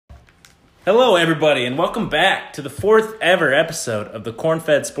Hello, everybody, and welcome back to the fourth ever episode of the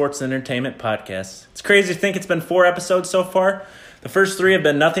Corn-Fed Sports and Entertainment Podcast. It's crazy to think it's been 4 episodes so far. The first 3 have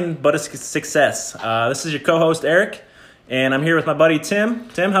been nothing but a success. This is your co-host, Eric, and I'm here with my buddy, Tim.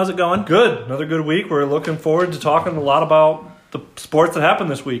 Tim, how's it going? Good. Another good week. We're looking forward to talking a lot about the sports that happened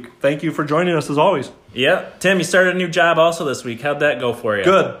this week. Thank you for joining us, as always. Yeah. Tim, you started a new job also this week. How'd that go for you?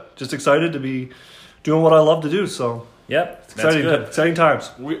 Good. Just excited to be doing what I love to do, so... Yep, it's exciting, that's good. Exciting times.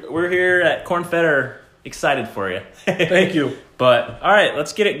 We're here at Corn-Fed are excited for you. Thank you. But, all right,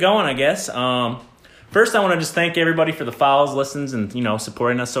 let's get it going, I guess. First, I want to just thank everybody for the follows, listens, and,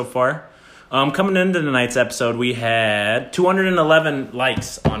 supporting us so far. Coming into tonight's episode, we had 211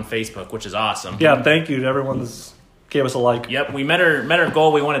 likes on Facebook, which is awesome. Yeah, thank you to everyone that gave us a like. Yep, we met our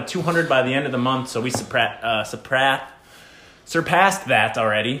goal. We wanted 200 by the end of the month, so we surpassed that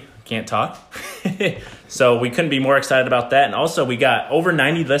already. Can't talk. So we couldn't be more excited about that. And also we got over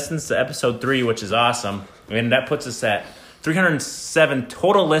 90 listens to episode 3, which is awesome. And that puts us at 307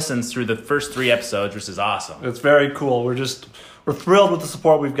 total listens through the first 3 episodes, which is awesome. It's very cool. We're thrilled with the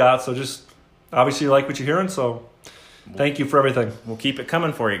support we've got. So just obviously you like what you're hearing. So thank you for everything. We'll keep it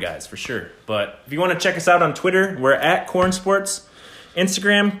coming for you guys for sure. But if you want to check us out on Twitter, we're at Corn Sports.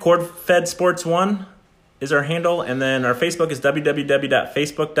 Instagram, Corn-Fed Sports 1. is our handle, and then our Facebook is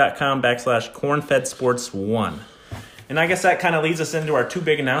www.facebook.com/cornfedsports1. And I guess that kind of leads us into our 2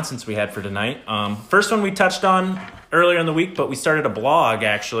 big announcements we had for tonight. First one we touched on earlier in the week, but we started a blog,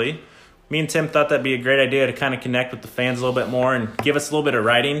 actually. Me and Tim thought that'd be a great idea to kind of connect with the fans a little bit more and give us a little bit of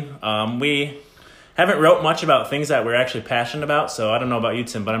writing. We haven't wrote much about things that we're actually passionate about, so I don't know about you,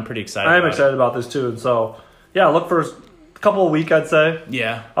 Tim, but I'm pretty excited I'm excited about this, too. And so, yeah, look for couple a week, I'd say.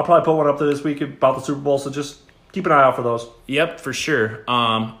 Yeah. I'll probably put one up there this week about the Super Bowl, so just keep an eye out for those. Yep, for sure.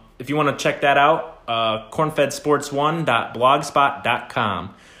 If you want to check that out,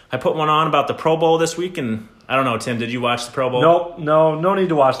 cornfedsports1.blogspot.com. I put one on about the Pro Bowl this week, and I don't know, Tim, did you watch the Pro Bowl? Nope, no need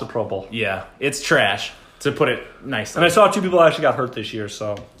to watch the Pro Bowl. Yeah, it's trash, to put it nicely. And I saw 2 people actually got hurt this year,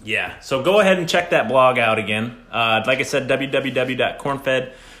 so. Yeah, so go ahead and check that blog out again. Like I said,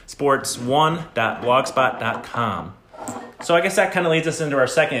 www.cornfedsports1.blogspot.com. So I guess that kind of leads us into our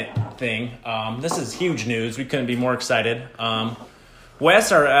second thing. This is huge news. We couldn't be more excited.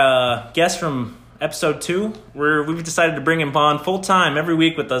 Wes, our guest from episode 2, we've decided to bring him on full-time every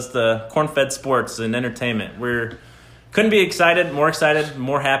week with us, the Corn-Fed Sports and Entertainment. Couldn't be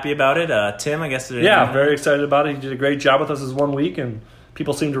more happy about it. Tim, I guess. Yeah, very excited about it. He did a great job with us this 1 week, and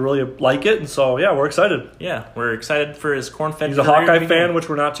people seem to really like it. And so, yeah, we're excited. Yeah, we're excited for his Corn-Fed. He's a Hawkeye fan, which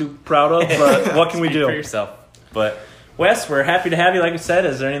we're not too proud of, but what can we do? For yourself. But Wes, we're happy to have you. Like I said,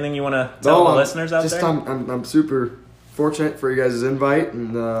 is there anything you want to tell the listeners out there? I'm super fortunate for you guys' invite,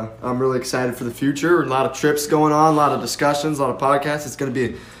 and I'm really excited for the future. A lot of trips going on, a lot of discussions, a lot of podcasts. It's going to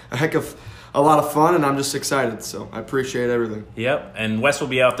be a heck of a lot of fun, and I'm just excited. So I appreciate everything. Yep, and Wes will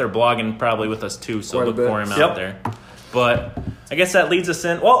be out there blogging probably with us too, so look for him out there. But I guess that leads us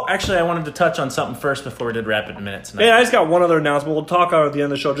in. Well, actually, I wanted to touch on something first before we did Rapid Minute tonight. Yeah, I just got one other announcement. We'll talk at the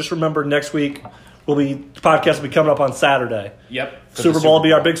end of the show. Just remember, next week, the podcast will be coming up on Saturday. Yep. Super Bowl will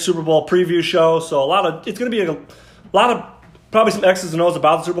be our big Super Bowl preview show. So it's going to be a lot of probably some X's and O's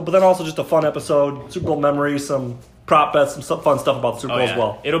about the Super Bowl, but then also just a fun episode, Super Bowl memories, some prop bets, some fun stuff about the Super Bowl as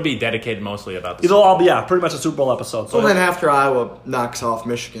well. It'll be dedicated mostly about the Super Bowl. It'll all be, pretty much a Super Bowl episode. So then after Iowa knocks off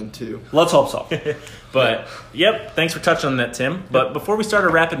Michigan, too. Let's hope so. But, yep, thanks for touching on that, Tim. But before we start a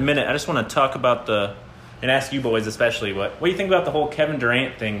Rapid Minute, I just want to talk about and ask you boys especially, what do you think about the whole Kevin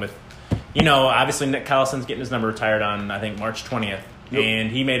Durant thing with, obviously Nick Collison's getting his number retired on, I think, March 20th. Yep.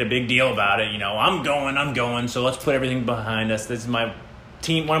 And he made a big deal about it. I'm going, so let's put everything behind us. This is my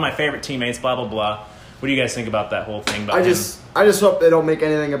team, one of my favorite teammates, blah, blah, blah. What do you guys think about that whole thing? I just hope they don't make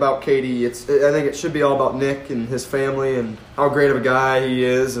anything about KD. I think it should be all about Nick and his family and how great of a guy he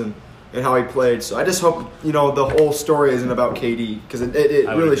is and how he played. So I just hope, the whole story isn't about KD because it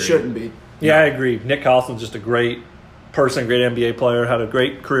really shouldn't be. Yeah, I agree. Nick Collison's just a great person, great NBA player, had a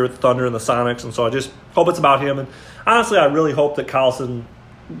great career with the Thunder and the Sonics, and so I just hope it's about him. And honestly, I really hope that Collison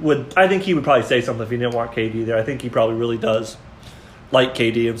I think he would probably say something if he didn't want KD there. I think he probably really does like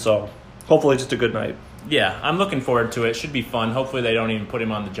KD, and so hopefully just a good night. Yeah, I'm looking forward to it. It should be fun. Hopefully they don't even put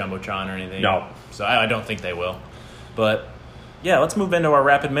him on the Jumbotron or anything. No. So I don't think they will. But, yeah, let's move into our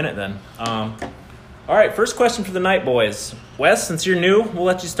Rapid Minute then. All right, first question for the night, boys. Wes, since you're new, we'll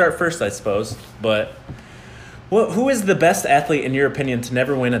let you start first, I suppose. But who is the best athlete, in your opinion, to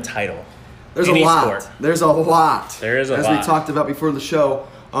never win a title? There's a lot. There's a lot. There is a lot. As we talked about before the show,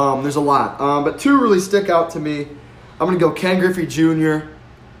 there's a lot. But 2 really stick out to me. I'm going to go Ken Griffey Jr.,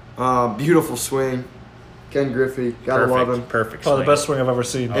 beautiful swing. Ken Griffey, gotta love him. Perfect. Probably the swing. best swing I've ever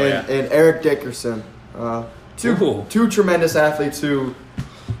seen. And Eric Dickerson. Two tremendous athletes who,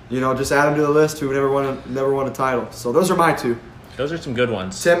 just add them to the list who never won a title. So those are my two. Those are some good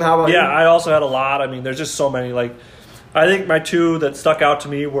ones. Tim, how about you? Yeah, I also had a lot. I mean, there's just so many. Like, I think my two that stuck out to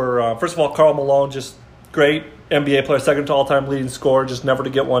me were, first of all, Karl Malone, just great NBA player, second to all-time leading scorer, just never to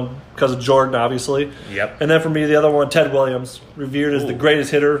get one because of Jordan, obviously. Yep. And then for me, the other one, Ted Williams, revered as the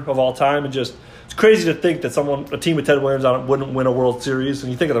greatest hitter of all time, and just it's crazy to think that a team with Ted Williams on it wouldn't win a World Series.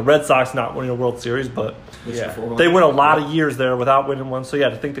 And you think of the Red Sox not winning a World Series, but they went a lot of years there without winning one. So, yeah,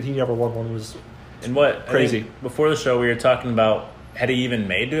 to think that he never won one was crazy. I think before the show, we were talking about had he even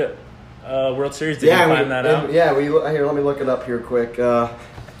made it World Series? Did you find that out? Yeah, here, let me look it up here quick.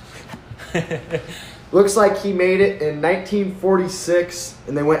 Looks like he made it in 1946,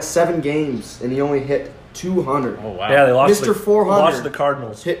 and they went 7 games, and he only hit 200. Oh, wow. Yeah, they lost Mr. 400 lost the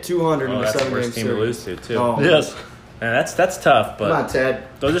Cardinals. Hit 200 in a That's the 7-game worst team to lose series. to, too. Oh, Yes. Man, that's tough, but come on, Ted.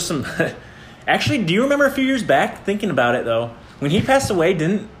 those are some. Actually, do you remember a few years back, thinking about it, though, when he passed away,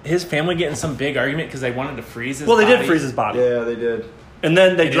 didn't his family get in some big argument because they wanted to freeze his body? Well, they did freeze his body. Yeah, they did. And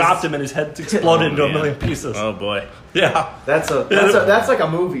then they dropped him and his head exploded into a man. million pieces. Oh, boy. Yeah. That's like a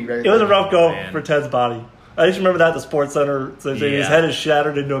movie, right? It was a rough go Man. for Ted's body. I just remember that at the Sports Center. So his Yeah. head is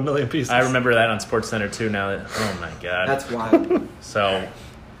shattered into a million pieces. I remember that on SportsCenter, too, now that, oh, my God. That's wild. So,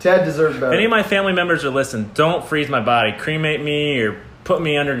 Ted deserves better. if any of my family members are listening, don't freeze my body. Cremate me or put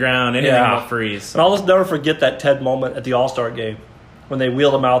me underground. Anything but freeze. And I'll just never forget that Ted moment at the All-Star game when they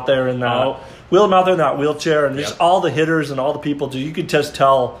wheeled him out there in that wheelchair, and just all the hitters and all the people. You could just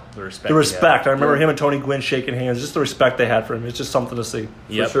tell The respect. I remember him and Tony Gwynn shaking hands. Just the respect they had for him. It's just something to see.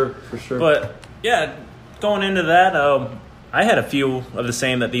 Yep. For sure. But, yeah, going into that, I had a few of the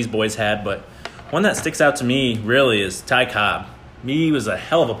same that these boys had, but one that sticks out to me really is Ty Cobb. He was a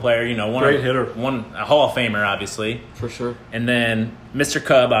hell of a player, Great hitter. A Hall of Famer, obviously. For sure. And then Mr.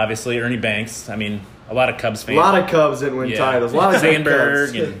 Cub, obviously, Ernie Banks. I mean, a lot of Cubs fans. A lot of Cubs didn't win titles. A lot of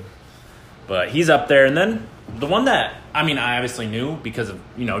Sandberg. Cubs. But he's up there. And then the one that, I obviously knew because of,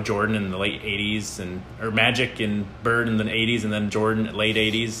 Jordan in the late 80s, or Magic and Bird in the 80s, and then Jordan late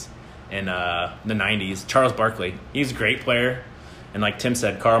 80s and the 90s. Charles Barkley. He's a great player. And like Tim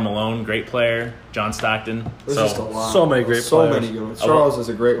said, Karl Malone, great player. John Stockton. There's just a lot. So many great So players. many good ones. Charles is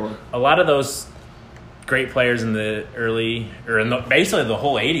a great one. A lot of those great players in the early, basically the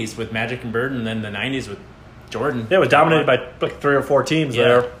whole 80s with Magic and Bird, and then the 90s with Jordan. Yeah, it was dominated by like 3 or 4 teams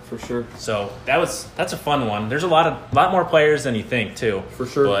there. For sure. So that's a fun one. There's a lot more players than you think too. For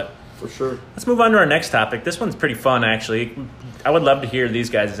sure. But for sure. let's move on to our next topic. This one's pretty fun, actually. I would love to hear these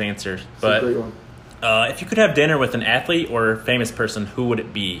guys' answers. It's a great one. If you could have dinner with an athlete or famous person, who would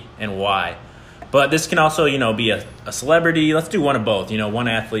it be and why? But this can also, be a celebrity. Let's do one of both. One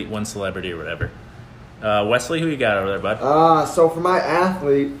athlete, one celebrity, or whatever. Wesley, who you got over there, bud? So for my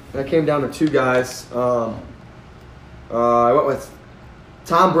athlete, I came down to 2 guys. I went with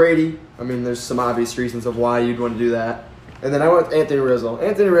Tom Brady. There's some obvious reasons of why you'd want to do that. And then I went with Anthony Rizzo.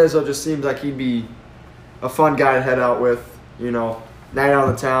 Anthony Rizzo just seems like he'd be a fun guy to head out with, night out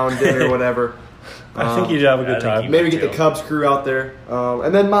in the town, dinner, whatever. I think you'd have a good time. Maybe get the Cubs crew out there.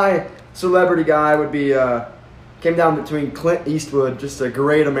 And then my celebrity guy would be, came down between Clint Eastwood, just a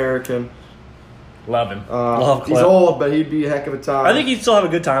great American. Love him. Love He's Clint. old, but he'd be a heck of a time. I think he'd still have a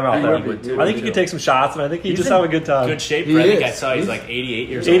good time out there. would be. I think he could take some shots, and I think he'd just in have a good time. Good shape. He I think I is. saw he's He's like 88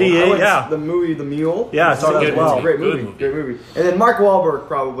 years 88. old. Yeah. The movie The Mule. Yeah, I saw that as well. It's a great Good movie. movie. Great movie. And then Mark Wahlberg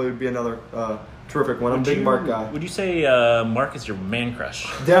probably would be another terrific one. I'm a big Mark guy. Would you say Mark is your man crush?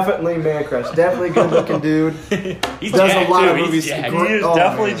 Definitely man crush. Definitely good looking dude. He's Does jacked, a lot too. of He's movies. jacked. He is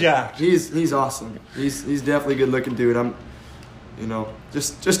definitely jacked. He's awesome. He's definitely a good looking dude. I'm,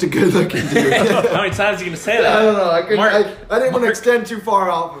 just a good looking dude. How many times are you going to say that? I don't know. I didn't want to Mark- extend too far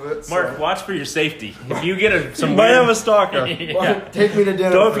off of it. So. Mark, watch for your safety. If you get some You might weird- have a stalker. Yeah. Take me to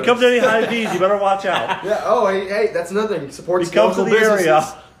dinner. So if you first. come to any high V's, you better watch out. Yeah. Oh, hey, that's another thing. Support He comes to local the area.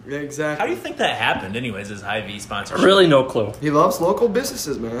 businesses. Yeah, exactly. How do you think that happened, anyways, as Hy-Vee sponsorship? Really, no clue. He loves local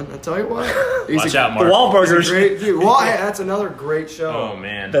businesses, man. I tell you what. Watch out, The Mark. He's a Wahlburgers. great dude. Well, hey, that's another great show. Oh,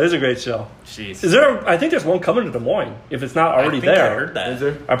 man. That is a great show. Jeez. Is there? I think there's one coming to Des Moines. If it's not already I think there, I heard that. Is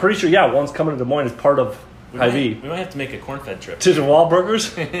there? I'm pretty sure. Yeah, one's coming to Des Moines as part of Hy-Vee. We might have to make a corn-fed trip. To the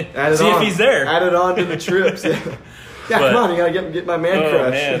Wahlburgers. Add it See if on. he's there. Add it on to the trips. Yeah, But- come on. You got to get my man Oh,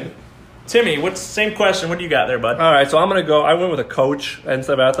 crush. man. Timmy, same question. What do you got there, bud? All right, so I'm gonna go. I went with a coach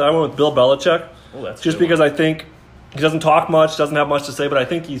instead of athlete. I went with Bill Belichick. Oh, that's Just a good because one. I think he doesn't talk much, doesn't have much to say, but I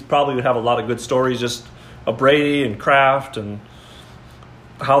think he's probably would have a lot of good stories just of Brady and Kraft and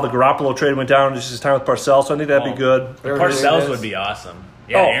how the Garoppolo trade went down, just his time with Parcells. So I think that'd be good. Parcells would be awesome.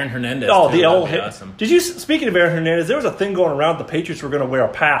 Yeah, Aaron Hernandez. Oh, too. the old. That'd be awesome. Did you? Speaking of Aaron Hernandez, there was a thing going around. The Patriots were going to wear a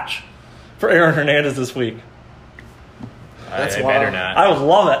patch for Aaron Hernandez this week. That's I wild. better not. I would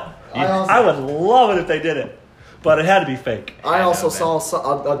love it. I also- I would love it if they did it, but it had to be fake. I also know,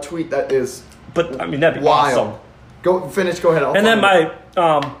 saw a tweet that is But I mean, that'd be wild. awesome. Go ahead. I'll And then find it.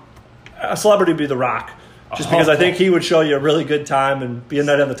 my a celebrity would be The Rock, just because I think he would show you a really good time and be a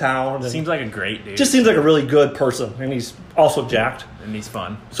night in the town. And Seems like a great dude. just seems like a really good person, and he's also jacked. and he's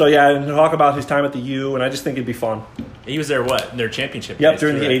fun. So yeah, and talk about his time at the U, and I just think it'd be fun. He was there, their championship Yep, days,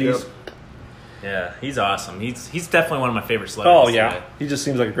 during too, the right? '80s. Yep. Yeah, he's awesome. He's definitely one of my favorite Oh celebrities. yeah, today. he just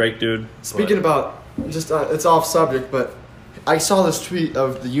seems like a great dude. Speaking about just it's off subject, but I saw this tweet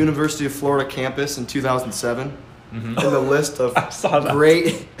of the University of Florida campus in 2007, and the list of I saw that.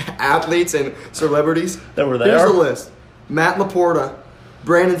 great athletes and celebrities That were Here's there. the list: Matt Laporta,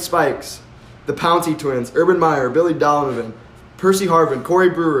 Brandon Spikes, the Pouncey twins, Urban Meyer, Billy Donovan, Percy Harvin,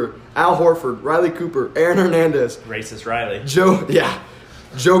 Corey Brewer, Al Horford, Riley Cooper, Aaron Hernandez, Racist Riley.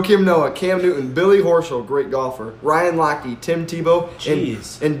 Joe Kim Noah, Cam Newton, Billy Horschel, great golfer, Ryan Lochte, Tim Tebow,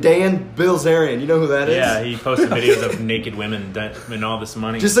 Jeez. and Dan Bilzerian. You know who that is? Yeah, he posted videos of naked women and all this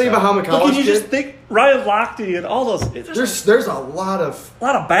money. Just think about how many Look, college you kids. just think Ryan Lochte and all those. There's a lot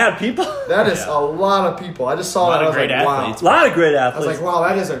of bad people. that is Yeah. a lot of people. I just saw A lot that. I of was great like, athletes. A lot of great wow. I athletes. was like, wow,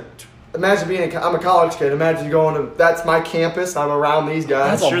 that is a. Imagine being. I'm a college kid. Imagine you going to. That's my campus. I'm around these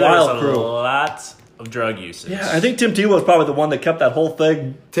guys. That's a sure wild there's a crew. lot of drug usage. Yeah, I think Tim Tebow was probably the one that kept that whole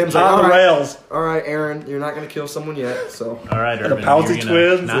thing Tim's like, on the all right. rails. All right, Aaron, you're not going to kill someone yet. So. All right, the Urban, Pouncey you're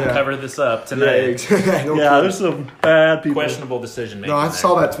gonna twins. not Yeah. cover this up Yeah, tonight. exactly. No Yeah, kidding. there's some bad people. Questionable decision making. No, I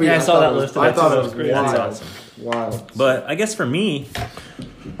saw that tweet. Yeah, I saw that thought it was- list. I thought it That's was great. wild. That's awesome. Wild. But I guess for me,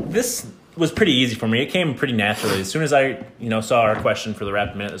 this was pretty easy for me. It came pretty naturally. As soon as I, saw our question for the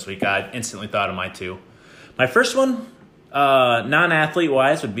Rapid Minute this week, I instantly thought of my two. My first one, non-athlete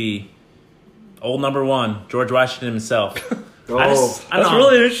wise, would be old number one, George Washington himself. Oh, I That's don't know.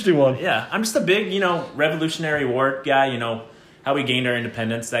 really an interesting one. Yeah, I'm just a big, Revolutionary War guy. How we gained our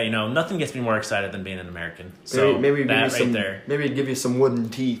independence. That nothing gets me more excited than being an American. So maybe that give you some. there. Maybe give you some wooden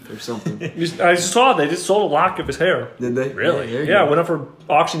teeth or something. I just saw they just sold a lock of his hair. Did they? Really? there you Yeah, go. went up for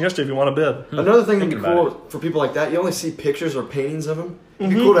auction yesterday if you want to bid. Another thing that'd Thinking be cool for people like that, you only see pictures or paintings of him.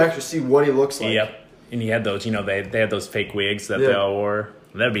 It'd be cool to actually see what he looks like. Yep. And he had those, they had those fake wigs that Yeah. they all wore.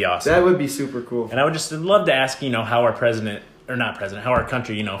 That'd be awesome. That would be super cool. And I would just love to ask, how our president, or not president, how our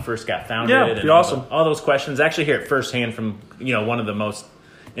country, first got founded. Yeah, it'd be and awesome. All those questions. Actually hear it firsthand from, one of the most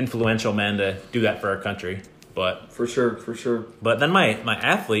influential men to do that for our country. But For sure. then my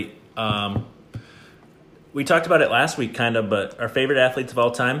athlete, we talked about it last week kind of, but our favorite athletes of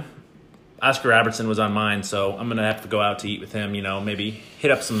all time, Oscar Robertson was on mine, so I'm going to have to go out to eat with him, maybe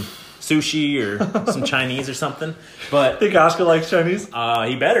hit up some sushi or some Chinese or something. But Think Oscar likes Chinese?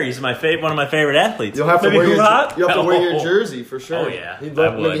 he better. He's one of my favorite athletes. You'll have to Maybe wear Gulat? you'll have to wear your Oh. jersey for sure. Oh, yeah, He'd I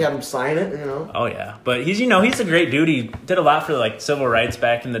love, maybe would. have him sign it. Oh yeah, but he's he's a great dude. He did a lot for like civil rights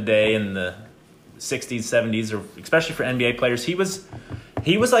back in the day in the 60s, 70s, or especially for NBA players. He was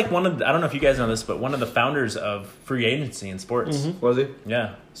like one of I don't know if you guys know this, but one of the founders of free agency in sports. Was he?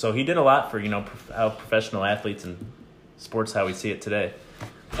 Yeah, so he did a lot for how professional athletes and sports how we see it today.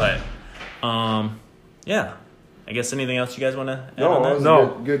 But yeah, I guess anything else you guys want to add on that?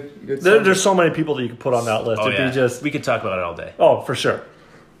 No. Good. There's so many people that you could put on that list. Oh If yeah, you just we could talk about it all day. Oh, for sure.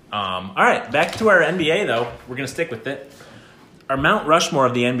 All right, back to our NBA though. We're gonna stick with it. Our Mount Rushmore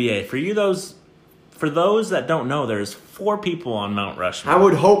of the NBA. For those that don't know, there's 4 people on Mount Rushmore. I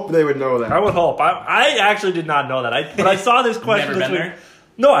would hope they would know that. I would hope. I actually did not know that. But I saw this question Never this been week. there?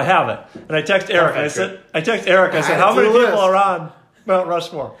 No, I haven't. And I text Eric. I said, how Add many to the people list. are on Mount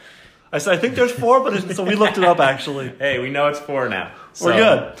Rushmore? I said, I think there's 4, but so we looked it up actually. Hey, we know it's 4 now. We're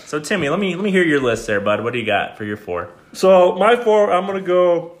good. So Timmy, let me hear your list there, bud. What do you got for your 4? So my 4, I'm gonna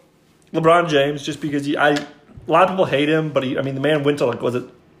go LeBron James, just because a lot of people hate him, but the man went to was it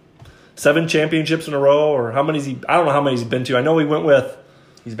 7 championships in a row, or how many? I don't know how many he's been to. I know he went with,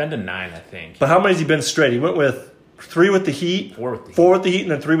 He's been to 9, I think. but how many has he been straight? He went with 3 with the Heat, 4 with the Heat. 4 with the Heat,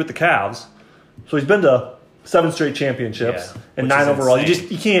 and then 3 with the Cavs. So he's been to 7 straight championships Yeah, and which 9 is overall. insane.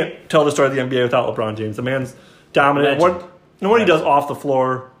 You can't tell the story of the NBA without LeBron James. The man's dominant. Legend. What he does off the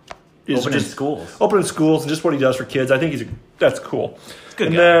floor is Opening just schools. opening schools, and just what he does for kids. I think that's cool. good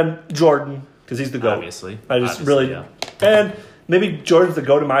And guy. then Jordan, because he's the GOAT. Obviously. I just Obviously, really yeah. and maybe Jordan's the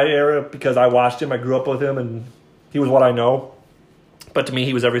GOAT in my era because I watched him, I grew up with him, and he was what I know. But to me,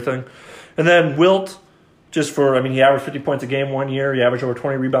 he was everything. And then Wilt, just for he averaged 50 points a game one year. He averaged over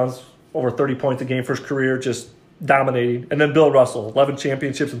 20 rebounds, over 30 points a game for his career, just dominating. And then Bill Russell, 11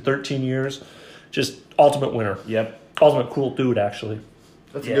 championships in 13 years, just ultimate winner. Yep. Ultimate cool dude, actually.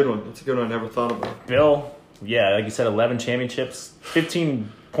 That's a good one. That's a good one. I never thought about. Bill, like you said, 11 championships,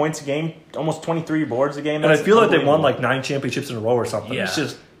 15 points a game, almost 23 boards a game. And I feel like they won like 9 championships in a row or something. Yeah. It's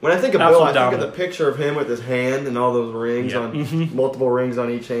just when I think of Bill, absolute I think of dominant. the picture of him with his hand and all those rings on multiple rings on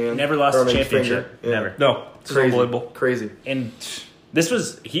each hand. Never lost or a on each championship. finger. Yeah. Never. no, it's Crazy. unbelievable. Crazy. And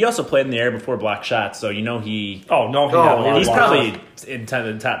he also played in the air before block shots, so you know he. Oh no, he Oh, had a lot He's of probably in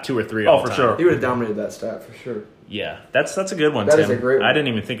the top 2 or 3 all for time. sure. He would have dominated that stat for sure. Yeah, that's a good one, That Tim. is a great one. I didn't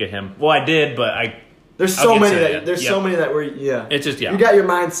even think of him. Well, I did, but There's I'll so get many to that it. there's Yeah. so many that were yeah. It's just You got your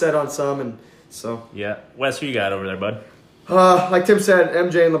mind set on some, and so yeah. Wes, who you got over there, bud? like Tim said,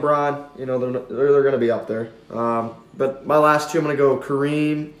 MJ and LeBron, you know they're going to be up there. But my last two, I'm going to go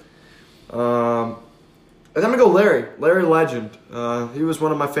Kareem. And I'm going to go Larry Legend. He was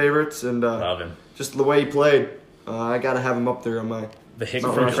one of my favorites, and Love him. just the way he played, I got to have him up there on my. The hick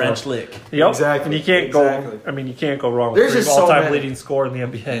Mount from Rushmore. French Lick. Yep. Exactly. And you can't Exactly. go. I mean, you can't go wrong. There's with just so all-time many. leading scorer in the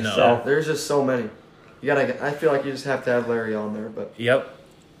NBA. No. So There's just so many. I feel like you just have to have Larry on there, but Yep.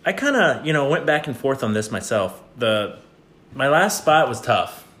 I kind of, went back and forth on this myself. My last spot was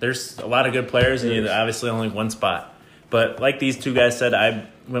tough. There's a lot of good players, and obviously only one spot. But like these two guys said, I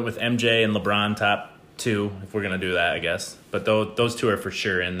went with MJ and LeBron top 2, if we're going to do that, I guess. But those two are for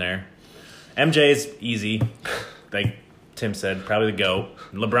sure in there. MJ's easy. Like Tim said, probably the GOAT.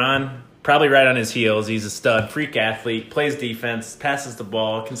 LeBron, probably right on his heels. He's a stud, freak athlete, plays defense, passes the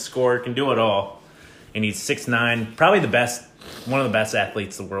ball, can score, can do it all. And he's 6'9", probably one of the best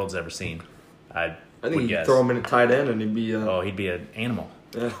athletes the world's ever seen. I think would you guess. throw him in a tight end and he'd be He'd be an animal.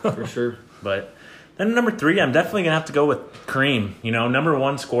 yeah, for sure. But then number 3, I'm definitely going to have to go with Kareem. Number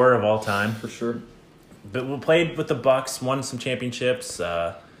 1 scorer of all time. For sure. But we played with the Bucks, won some championships.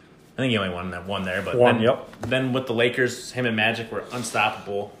 I think he only won that one there. But then with the Lakers, him and Magic were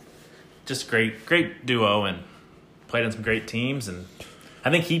unstoppable. Just great duo, and played on some great teams. And I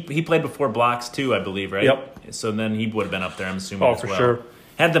think he played before blocks too, I believe, right? Yep. So then he would have been up there, I'm assuming, Oh, as for well. sure.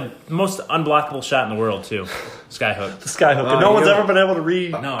 Had the most unblockable shot in the world too. Skyhook. the skyhook. Oh, No one's yeah. ever been able to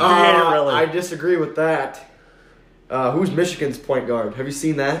recreate it, really. I disagree with that. Who's Michigan's point guard? Have you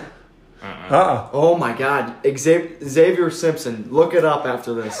seen that? Oh my God, Xavier Simpson. Look it up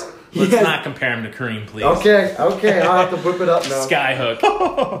after this. Let's not compare him to Kareem, please. Okay, I'll have to whip it up now. Skyhook.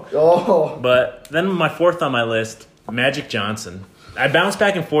 Oh, But then my 4th on my list, Magic Johnson. I bounced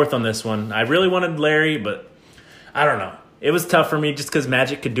back and forth on this one. I really wanted Larry, but I don't know. It was tough for me just because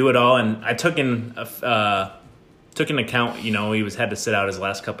Magic could do it all, and I took in account, he had to sit out his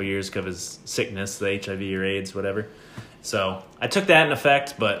last couple of years because of his sickness, the HIV or AIDS, whatever. So I took that in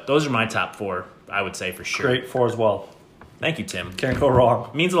effect, but those are my top 4, I would say for sure. Great 4 as well. Thank you, Tim. Can't go wrong.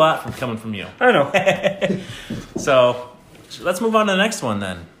 Means a lot from coming from you. I know. So let's move on to the next one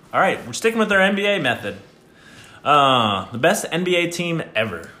then. All right, we're sticking with our NBA method. The best NBA team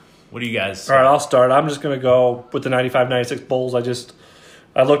ever. What do you guys say? All right, I'll start. I'm just going to go with the 95-96 Bulls.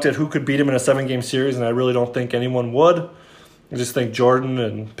 I looked at who could beat them in a 7-game series, and I really don't think anyone would. I just think Jordan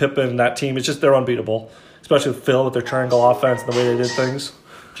and Pippen, that team, they're unbeatable. Especially with Phil with their triangle offense and the way they did things.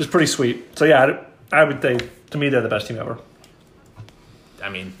 Just pretty sweet. So, yeah, I would say, to me, they're the best team ever. I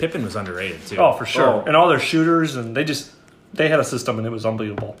mean, Pippen was underrated too. Oh, for sure. Oh. And all their shooters, and they had a system, and it was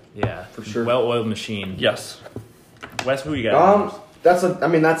unbelievable. Yeah, For sure. Well-oiled machine. Yes. Wes, who you got? that's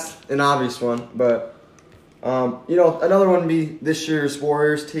an obvious one, but another one would be this year's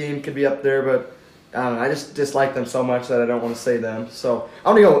Warriors team could be up there, but I don't know. I just dislike them so much that I don't want to say them. So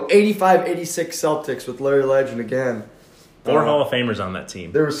I'm gonna go 85-86 Celtics with Larry Legend again. 4 Hall of Famers on that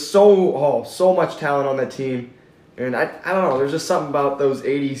team. There was so much talent on that team, and I don't know. There's just something about those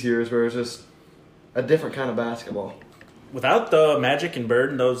 '80s years where it's just a different kind of basketball. Without the Magic and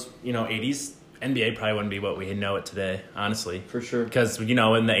Bird and those 80s, NBA probably wouldn't be what we know it today, honestly. For sure. Because in the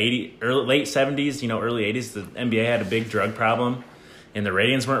late 70s, early 80s, the NBA had a big drug problem, and the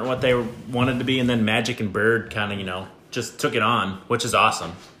ratings weren't what they wanted to be. And then Magic and Bird kind of just took it on, which is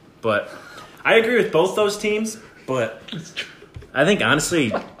awesome. But I agree with both those teams. But I think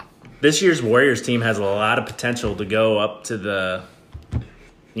honestly, this year's Warriors team has a lot of potential to go up to the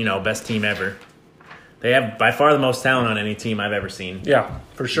best team ever. They have by far the most talent on any team I've ever seen. Yeah,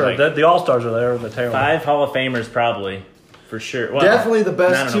 for sure. Like- The All-Stars are there in the tail. 5 Hall of Famers probably, for sure. Well, Definitely the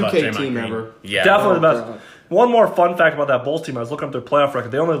best I don't know about 2K Draymond team Green. ever. Yeah, Definitely the Oh, best. God. One more fun fact about that Bulls team, I was looking up their playoff record.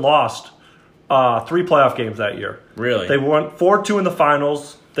 They only lost 3 playoff games that year. Really? They won 4-2 in the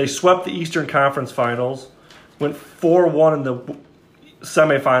finals. They swept the Eastern Conference Finals, went 4-1 in the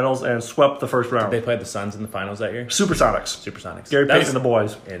semifinals, and swept the first round. They played the Suns in the finals that year. Supersonics. Supersonics. Gary That Payton was- and the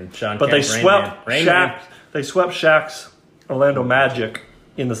boys. and Sean But Kemp, they Rain swept Man. Rain Man. Shaq. They swept Shaq's Orlando Magic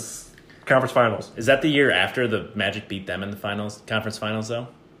in the conference finals. Is that the year after the Magic beat them in the conference finals, though?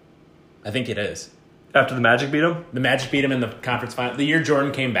 I think it is. After the Magic beat them? The Magic beat him in the conference final. The year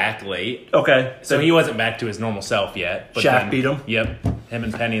Jordan came back late. Okay. So he wasn't back to his normal self yet. But Shaq beat him? Yep. Him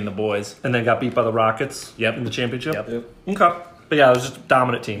and Penny and the boys. And then got beat by the Rockets Yep. in the championship? Yep. Okay. But yeah, it was just a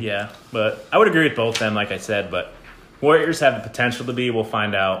dominant team. Yeah. But I would agree with both them, like I said. But Warriors have the potential to be. We'll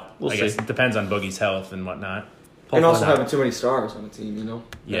find out. We'll I guess see. it depends on Boogie's health and whatnot. And also Hopefully not. having too many stars on the team, you know?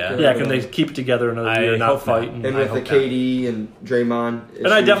 Yeah. Yeah, can they keep it together another I year and not hope not. fight? And I with the hope not. KD and Draymond. And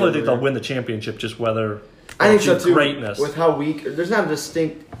I issues definitely think over they'll win the championship, just whether I think so through too. greatness. With how weak, there's not a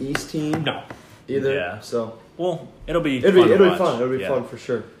distinct East team No. either. Yeah. So Well, it'll be it'll fun be to it'll be watch. fun. It'll be Yeah. fun for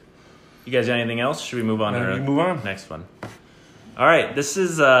sure. You guys got anything else? Should we move on to You our can move on. next one? All right, this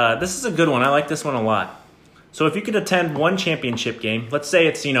is a good one. I like this one a lot. So if you could attend one championship game, let's say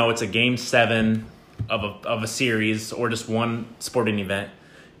it's it's a game 7 of a series or just one sporting event.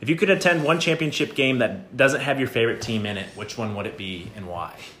 If you could attend one championship game that doesn't have your favorite team in it, which one would it be and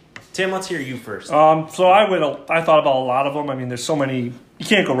why? Tim, let's hear you first. So I thought about a lot of them. I mean, there's so many. You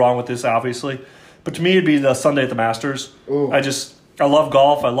can't go wrong with this, obviously. But to me, it'd be the Sunday at the Masters. Ooh. I love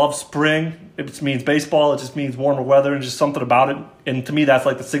golf. I love spring. It just means baseball. It just means warmer weather and just something about it. And to me, that's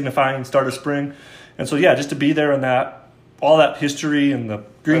like the signifying start of spring. And so, yeah, just to be there and all that history and the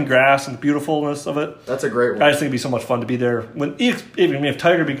green grass and the beautifulness of it. That's a great one. I just think it'd be so much fun to be there. Even if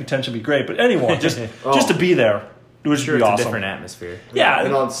Tiger be contention, would be great. But anyone, just to be there, it would Sure, be it's awesome. a different atmosphere. Yeah,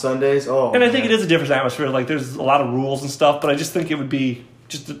 And on Sundays, and I think it is a different atmosphere. Like there's a lot of rules and stuff, but I just think it would be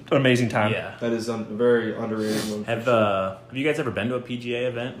just an amazing time. Yeah. That is a very underrated one. Have you guys ever been to a PGA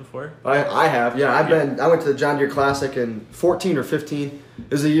event before? I have, yeah. I went to the John Deere Classic in 14 or 15.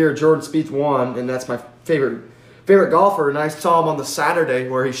 It was the year Jordan Spieth won, and that's my favorite golfer. And I saw him on the Saturday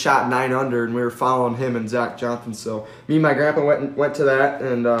where he shot 9 under, and we were following him and Zach Johnson. So me and my grandpa went to that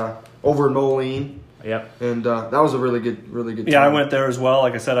and over in Moline. Yep. And that was a really good Yeah, I time. went there as well.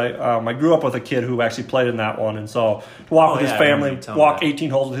 Like I said, I grew up with a kid who actually played in that one, and so to walk with his I remember family, you telling me walk that. 18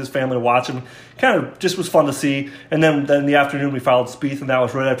 holes with his family, to watch him, kind of just was fun to see. And then in the afternoon, we followed Spieth, and that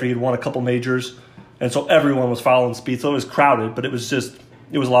was right after he'd won a couple majors, and so everyone was following Spieth. So it was crowded, but it was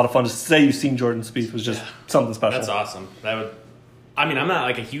a lot of fun to say you've seen Jordan Spieth was just something special. That's awesome. I'm not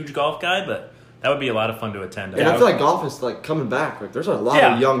like a huge golf guy, but that would be a lot of fun to attend. And I feel like golf is like coming back. Like there's a lot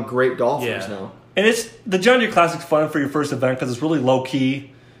of young, great golfers Yeah. now. And it's the John Deere Classic's fun for your first event because it's really low key.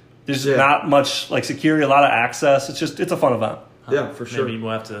 There's not much like security, a lot of access. It's a fun event. Yeah, for sure. Maybe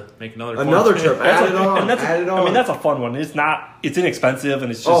we'll have to make another Trip. Add it on. Add it on. I mean, that's a fun one. It's inexpensive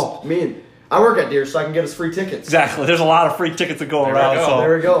and it's just I work at Deere, so I can get us free tickets. exactly. There's a lot of free tickets that go There we around. go. So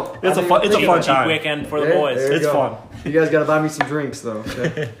There we go. It's a cheap fun time. weekend for the There- boys. there you It's go. fun. You guys got to buy me some drinks, though.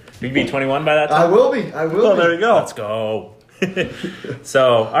 Okay? You can be 21 by that I time. will be. Oh, there you go. Let's go.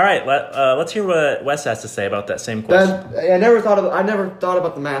 So, all right, let's hear what Wes has to say about that same question. I never thought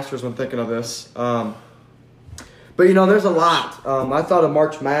about the Masters when thinking of this. But there's a lot. I thought of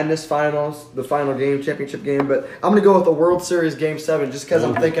March Madness finals, the final game, championship game. But I'm gonna go with the World Series Game 7 just because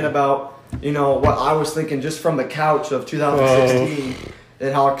I'm thinking about what I was thinking just from the couch of 2016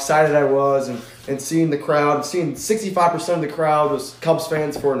 and how excited I was and seeing the crowd, seeing 65% of the crowd was Cubs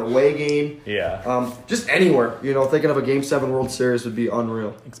fans for an away game. Yeah. Just anywhere, thinking of a Game 7 World Series would be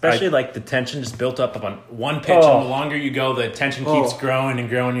unreal. Especially like the tension just built up on one pitch, and the longer you go, the tension keeps growing and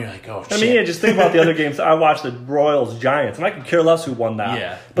growing. You're like, oh shit. I mean, just think about the other games. I watched the Royals Giants, and I could care less who won that.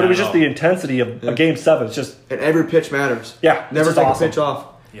 Yeah, but it was not just at the intensity of a Game 7. It's just And every pitch matters. Yeah, it's Never just take awesome. a pitch off.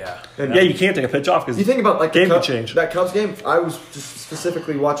 Yeah. And you can't take a pitch off because You think about like game the could change. that Cubs game. I was just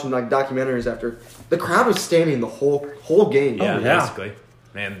specifically watching like documentaries after the crowd was standing the whole game. Yeah, yeah. basically.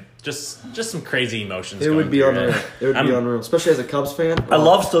 Man, just some crazy emotions. It going would be through unreal. your head. It would be unreal, especially as a Cubs fan. I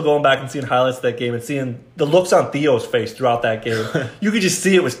love still going back and seeing highlights of that game and seeing the looks on Theo's face throughout that game. You could just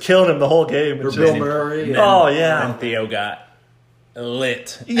see it was killing him the whole game. or It's Bill just- Murray. And Oh, then- yeah. And Theo got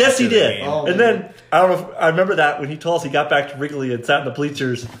lit. Yes, he after the did. game. Oh, And then I don't know. I remember that when he told us he got back to Wrigley and sat in the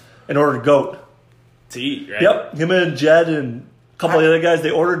bleachers and ordered goat. To eat, right? Yep, him and Jed and a couple of the other guys. They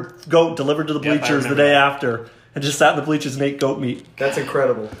ordered goat delivered to the Yep, I bleachers the remember day that. after and just sat in the bleachers and ate goat meat. That's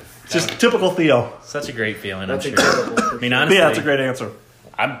incredible. Just typical Theo. Such a great feeling, That's I'm sure. incredible. for I mean, sure. honestly, Yeah, that's a great answer.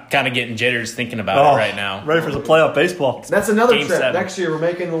 I'm kind of getting jitters thinking about it right now. Ready for the playoff baseball. That's another Game trip. 7. Next year, we're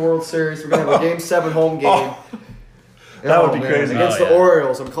making the World Series. We're gonna have a Game 7 home game. Oh. That would be crazy. Against Oh, the yeah.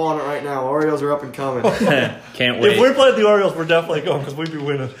 Orioles. I'm calling it right now. Orioles are up and coming. Can't wait. If we're playing the Orioles, we're definitely going because we'd be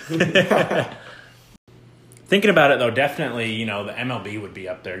winning. Thinking about it, though, definitely, the MLB would be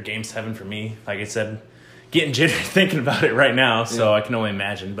up there. Game 7 for me. Like I said, getting jittery thinking about it right now, so I can only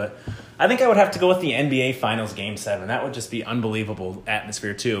imagine. But I think I would have to go with the NBA Finals Game 7. That would just be unbelievable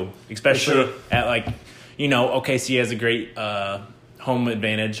atmosphere, too. Especially sure. at, like, you know, OKC has a great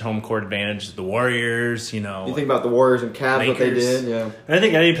home court advantage. The Warriors, you know. You think about the Warriors and Cavs, what they Lakers. did, yeah. And I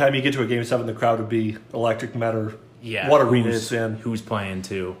think anytime you get to a Game 7, the crowd would be electric, no matter what arena it's in. Who's playing,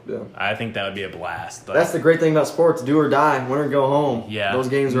 too. Yeah. I think that would be a blast. But That's the great thing about sports. Do or die. Win or go home. Yeah. Those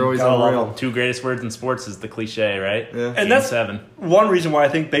games are always Gotta love unreal. them. two greatest words in sports is the cliche, right? Yeah. And Game that's 7. one reason why I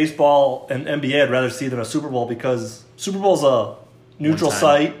think baseball and NBA I'd rather see than a Super Bowl, because Super Bowl's a neutral One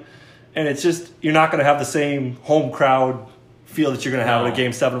time. site, and it's just, you're not going to have the same home crowd feel that you're going to have No. in a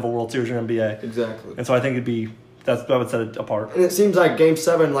Game 7 of a World Series or NBA. Exactly. And so I think that's what would set it apart. And it seems like Game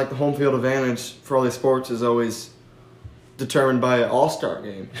 7, like the home field advantage for all these sports, is always determined by an all-star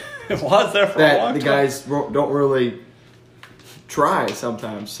game. It was there for a That long the time. guys don't really try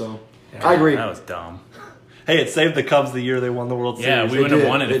sometimes, so I agree. That was dumb. Hey, it saved the Cubs the year they won the World Yeah, Series. we They wouldn't have did.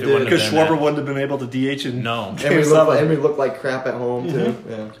 won it They if it did. wouldn't have Because been Schwarber that. wouldn't have been able to DH in No. And Game we, 7. looked like crap at home, too.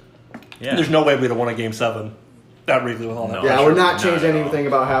 Yeah. Yeah. There's no way we'd have won a Game 7 that Wrigley with all that. No. Yeah, I pressure. would not Not change at all. anything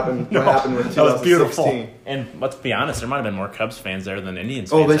about what No, happened with that was 2016. beautiful. And let's be honest, there might have been more Cubs fans there than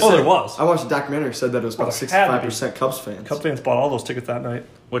Indians Oh, fans. they there, said, there was. I watched a documentary said that it was about Well, there had to be. 65% Cubs fans. Cubs fans bought all those tickets that night.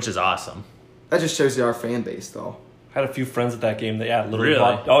 which is awesome. That just shows you our fan base, though. I had a few friends at that game that, literally Really?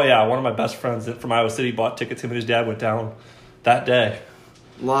 bought. Oh, yeah. One of my best friends from Iowa City bought tickets. Him and his dad went down that day.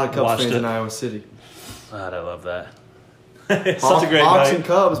 A lot of Cubs Watched fans it. in Iowa City. God, I love that. Such a great Hawks night. and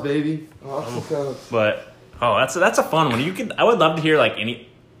Cubs, baby. Hawks and Cubs. But that's a fun one. I would love to hear like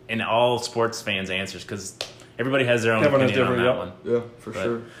in all sports fans' answers, because everybody has their own Everyone has opinion on that different, one. Yeah, for But-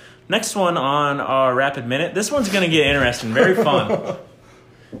 sure. Next one on our rapid minute. This one's going to get interesting. Very fun.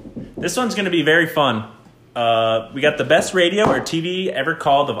 This one's going to be very fun. We got the best radio or TV ever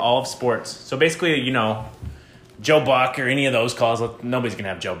called of all of sports. So basically, you know, Joe Buck or any of those calls. Nobody's going to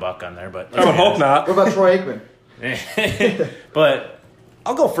have Joe Buck on there, but I would hope not. What about Troy Aikman? But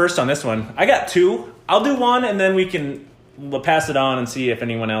I'll go first on this one. I got two. I'll do one, and then we'll pass it on and see if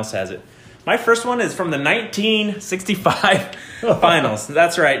anyone else has it. My first one is from the 1965 finals.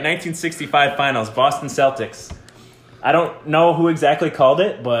 That's right, 1965 finals, Boston Celtics. I don't know who exactly called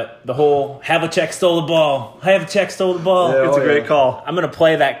it, but the whole Havlicek stole the ball. Havlicek stole the ball. Yeah. It's a Oh, great yeah. call. I'm going to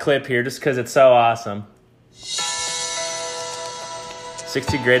play that clip here just because it's so awesome.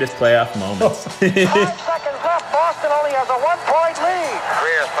 60 greatest playoff moments. 5 seconds left. Boston only has a 1-point lead.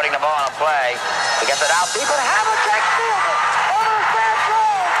 Greer's putting the ball on a play. He gets it out deep, and Havlicek steals it. Over to Stan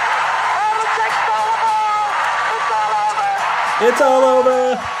Jones. Havlicek stole the ball. It's all over. It's all over.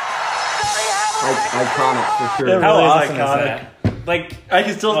 Johnny Havlicek. Iconic for sure. Yeah, How really is awesome iconic. is that? Like, I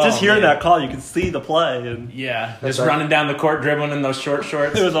can still, just Oh, hearing man. that call, you can see the play. And yeah, That's just right. running down the court, dribbling in those short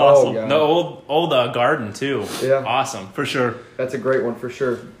shorts. it was awesome. God. The old Garden too. Yeah. Awesome. For sure. That's a great one for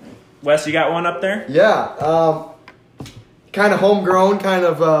sure. Wes, you got one up there? Yeah, kind of homegrown, kind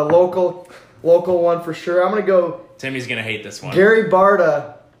of local one for sure. I'm gonna go Timmy's gonna hate this one. Gary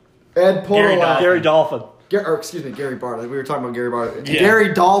Barta, Ed Gary Polak. Dolphin. Gary Dolphin. Gary Barta. We were talking about Gary Barta. Yeah.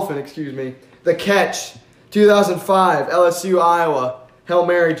 Gary Dolphin, excuse me. The catch, 2005, LSU, Iowa. Hail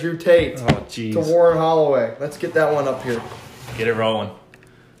Mary, Drew Tate Oh, to jeez. Warren Holloway. Let's get that one up here. Get it rolling.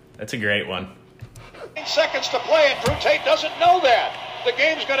 That's a great one. 9 seconds to play, and Drew Tate doesn't know that. The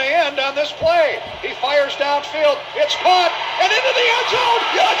game's going to end on this play. He fires downfield. It's caught and into the end zone.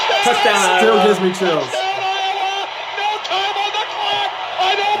 Touchdown, Iowa! Still Iowa. gives me chills. Touchdown, Iowa! No time on the clock.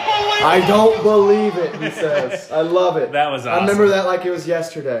 I don't believe I it. don't believe it, he says. I love it. That was I remember awesome. that like it was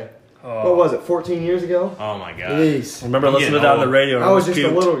yesterday. What was it, 14 years ago? Oh my god. Jeez. I remember I'm listening to getting that on the old. radio. and I was just a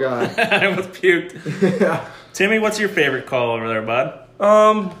puked. little guy. I almost puked. Yeah. Timmy, what's your favorite call over there, bud?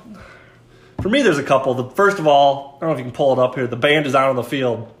 For me, there's a couple. First of all, I don't know if you can pull it up here. The band is out on the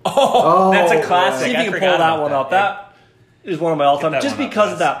field. Oh, that's a yeah. classic. See if I you can forgot pull that about one up. That is one of my all-time. that Just one up, because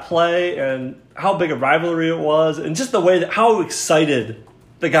Wes. of that play and how big a rivalry it was, and just the way that how excited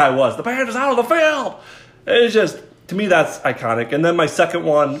the guy was. The band is out on the field. It's just, to me, that's iconic. And then my second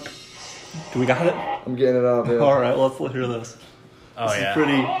one. Do we got it? I'm getting it up. Yeah. All right, let's hear this. Oh This yeah. is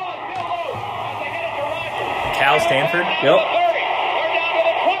pretty. Cal Stanford. Yep.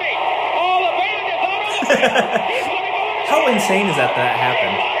 How insane is that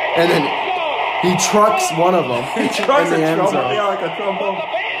happened? And then he trucks one of them. Trucks in the a end trombone. zone. Yeah, like a trombone.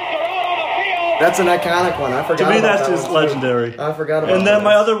 That's an iconic one. I forgot To me, about that's that just one, too. legendary. I forgot about And then that.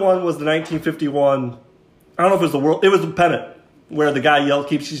 my other one was the 1951. I don't know if it was the world. It was the pennant where the guy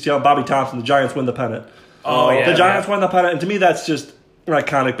keeps yelling Bobby Thompson. The Giants win the pennant. Oh yeah. The Giants win the pennant, and to me, that's just an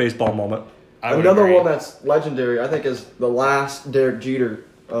iconic baseball moment. I would Another agree. one that's legendary, I think, is the last Derek Jeter.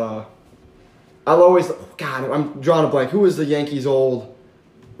 I'll always, God, I'm drawing a blank. Who was the Yankees' old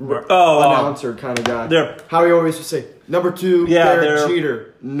announcer kind of guy. How he always would say, number 2, Derek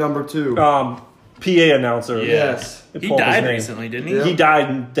Jeter, number 2. PA announcer. Yes. He died recently, didn't he? Yeah. He died,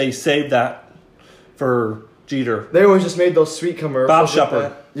 and they saved that for Jeter. They always just made those sweet commercials. Bob with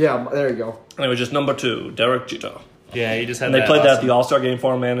Shepard. that. Yeah, there you go. And it was just number 2, Derek Jeter. Yeah, he just had And they played that at the All-Star game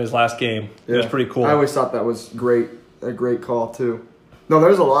for him in his last game. It was pretty cool. I always thought that was great. A great call, too. No,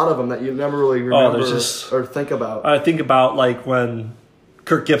 there's a lot of them that you never really remember or think about. I think about, like, when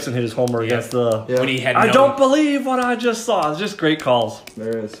Kirk Gibson hit his homer against the... Yeah. When he had I don't believe what I just saw. It's just great calls.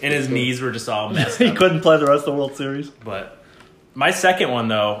 There is. And his knees were just all messed He up. couldn't play the rest of the World Series. But my second one,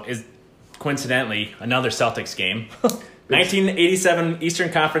 though, is coincidentally another Celtics game. 1987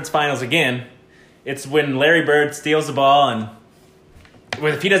 Eastern Conference Finals again. It's when Larry Bird steals the ball, and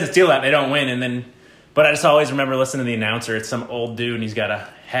if he doesn't steal that, they don't win. But I just always remember listening to the announcer. It's some old dude, and he's got a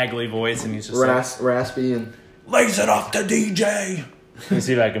haggly voice, and he's just raspy and lays it off to DJ. Let me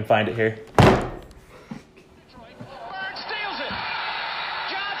see if I can find it here. Bird steals it.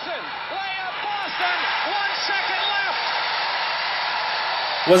 Johnson, layup, Boston. 1 second left.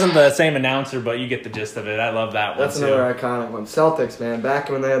 Wasn't the same announcer, but you get the gist of it. I love that one. That's another iconic one. Celtics, man. Back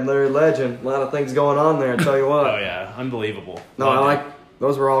when they had Larry Legend, a lot of things going on there. I tell you what. Oh yeah, unbelievable. No, Loved I it. like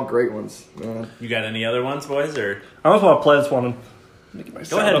those. Were all great ones, man. You got any other ones, boys? Or I almost want to play this one.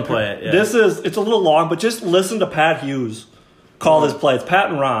 go ahead and play it. Yeah. It's a little long, but just listen to Pat Hughes call this play. It's Pat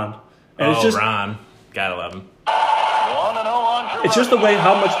and Ron. And it's just Ron. Gotta love him. 1-0 on Girardi. it's just the way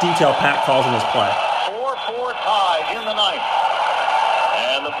how much detail Pat calls in his play. 4-4 tie in the ninth.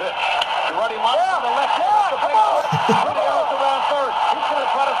 And the pitch. Girardi lines to the left. The big hit. Gutierrez around third. He's going to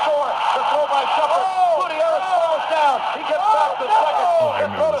try to score. The throw by Shepard. Gutierrez falls down. He gets back to second. I The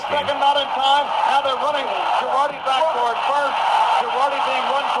remember throw to this game. second, not in time. Now they're running Girardi back toward first. Girardi being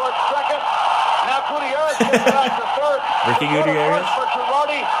run toward second. Now Gutierrez gets back to third. Ricky Gutierrez? For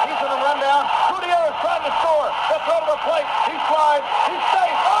Girardi. He's going to run down. Gutierrez trying to score. The throw to the plate. He slides. He's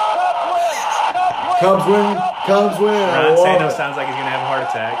safe. Cubs win. Cubs win. Cubs win. I Ron love Santos it. sounds like he's gonna have a heart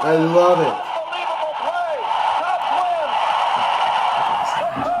attack. I love it. Unbelievable play. Cubs win.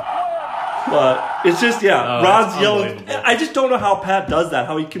 But it's just, Oh, Ron's that's yelling. unbelievable. I just don't know how Pat does that,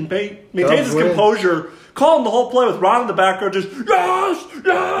 how he can maintains Cubs his win. composure, calling the whole play with Ron in the background, just,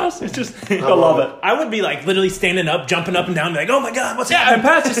 yes. It's just, I love it. I would be like literally standing up, jumping up and down, like, oh my god, what's And happening?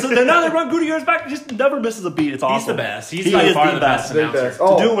 Pat's just, then now they run Gutierrez back, just never misses a beat. It's awesome. He's the best. He's He by is far the best Big announcer. best.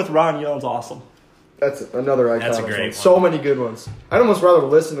 Oh, To do it with Ron yelling's awesome. that's another iconic That's a great one. one. So many good ones. I'd almost rather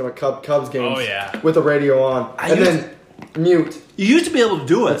listen to a Cubs games Oh, yeah. with the radio on and then mute You used to be able to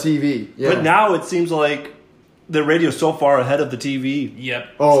do the it, TV. Yeah. but now it seems like the radio's so far ahead of the TV. Yep.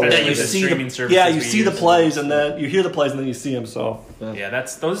 Oh, Especially yeah. with You the see streaming the, services. yeah, you we see the use. plays, and then you hear the plays, and then you see them. So Yeah,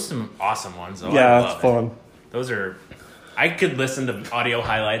 those are some awesome ones. Though. I yeah, love it's fun. Those are. I could listen to audio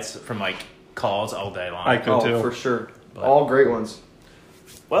highlights from like calls all day long. I could Oh, too. for sure. All great ones.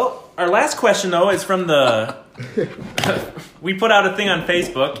 Well, our last question though is from the. We put out a thing on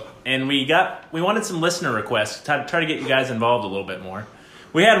Facebook, and we wanted some listener requests to try to get you guys involved a little bit more.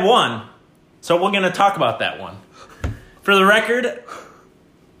 We had one, so we're going to talk about that one. For the record,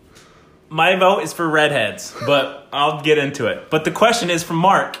 my vote is for redheads, but I'll get into it. But the question is from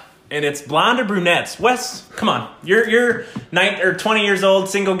Mark, and it's blonde or brunettes. Wes, come on, you're 20 years old,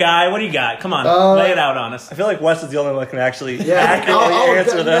 single guy. What do you got? Come on, lay it out on us. I feel like Wes is the only one that can actually Yeah, accurately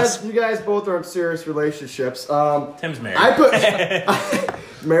answer you this. guys- You guys both are in serious relationships. Tim's married. I put.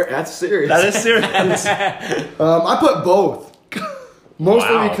 That's serious. That is serious. I put both.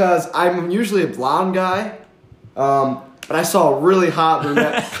 Mostly Wow. because I'm usually a blonde guy. But I saw a really hot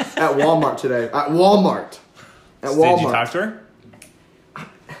brunette at Walmart today. At Walmart. Did you talk to her?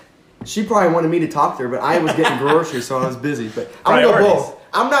 She probably wanted me to talk to her, but I was getting groceries, so I was busy. But I'm gonna go Priorities. both.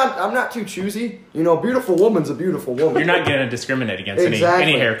 I'm not too choosy. You know, beautiful woman's a beautiful woman. You're not going to discriminate against exactly.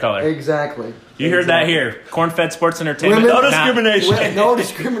 any hair color. Exactly. You heard that here. Corn-fed Sports Entertainment. Women- No Nah. discrimination. No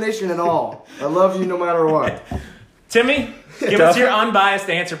discrimination at all. I love you no matter what. Timmy, give us your unbiased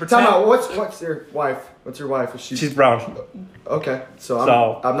answer. Tell Pretend. me, what's your wife? What's your wife? Is she She's brown. okay? So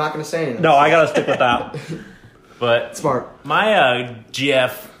So- I'm not gonna say anything. No, I gotta stick with that. But Smart. my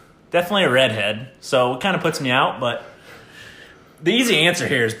GF, definitely a redhead, so it kind of puts me out, but the easy answer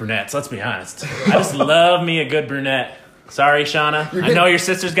here is brunettes, let's be honest. I just love me a good brunette. Sorry, Shauna. I know your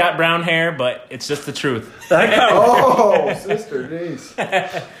sister's got brown hair, but it's just the truth. Oh, sister,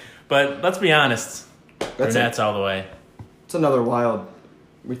 jeez. But let's be honest. Brunettes all the way. It's another wild.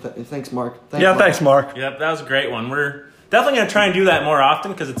 Thanks, Mark. Yeah, thanks, Mark. Yep, that was a great one. We're definitely going to try and do that more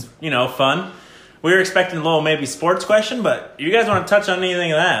often because it's, fun. We were expecting a little maybe sports question, but you guys want to touch on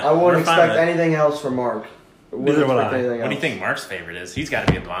anything of that? I wouldn't We're fine expect with it. anything else from Mark. Neither would I. expect anything What do you else. think Mark's favorite is? He's got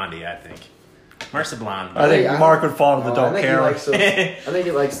to be a blondie, I think. Mark's a blonde. I think Mark would fall into the I don't think care. I think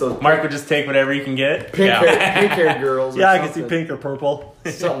he likes those Mark would just take whatever you can get. pink-haired girls. Yeah, or I can see something. pink or purple.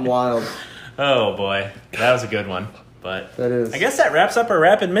 Something wild. Oh boy, that was a good one. But That is. I guess that wraps up our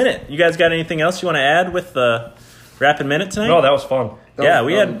rapid minute. You guys got anything else you want to add with the rapid minute tonight? No, that was fun. Yeah, was-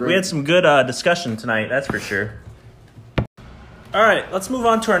 we that was had great. some good discussion tonight. That's for sure. All right, let's move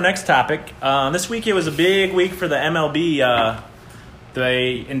on to our next topic. This week it was a big week for the MLB.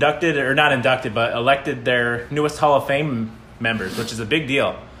 They inducted, or not inducted, but elected their newest Hall of Fame members, which is a big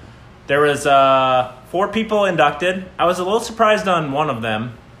deal. There was 4 people inducted. I was a little surprised on one of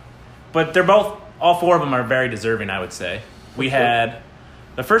them, but all 4 of them are very deserving, I would say. We had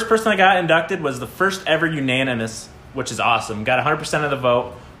the first person that got inducted was the first ever unanimous, which is awesome. Got 100% of the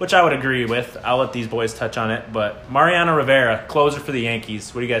vote, which I would agree with. I'll let these boys touch on it. But Mariano Rivera, closer for the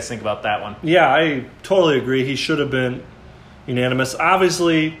Yankees. What do you guys think about that one? Yeah, I totally agree. He should have been unanimous.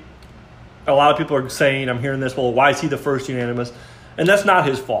 Obviously, a lot of people are saying, I'm hearing this, well, why is he the first unanimous? And that's not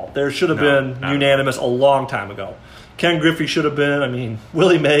his fault. There should have No, been not unanimous a long time ago. Ken Griffey should have been. I mean,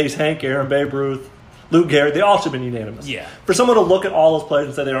 Willie Mays, Hank Aaron, Babe Ruth, Lou Gehrig, they all should have been unanimous. Yeah. For someone to look at all those players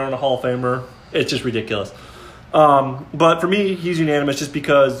and say they aren't a Hall of Famer, it's just ridiculous. But for me, he's unanimous just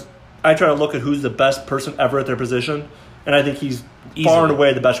because I try to look at who's the best person ever at their position, and I think he's far and Easily.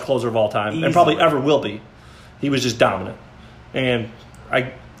 away the best closer of all time, and probably Easily. ever will be. He was just dominant. And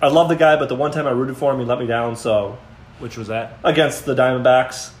I love the guy, but the one time I rooted for him, he let me down. So Which was that? against the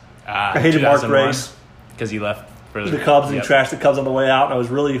Diamondbacks, I hated Mark Grace, because he left for the Cubs, and Yep. he trashed the Cubs on the way out. And I was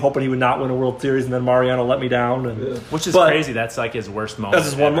really hoping he would not win a World Series, and then Mariano let me down. And Which is but crazy. That's like his worst moment.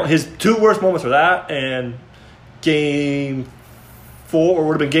 That's his one. ever. His 2 worst moments were that and Game 4, or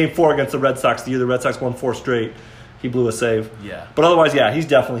would have been Game 4 against the Red Sox. The year the Red Sox won 4 straight, he blew a save. Yeah. But otherwise, yeah,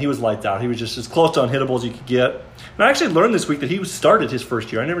 he was lights out. He was just as close to unhittable as you could get. And I actually learned this week that he started his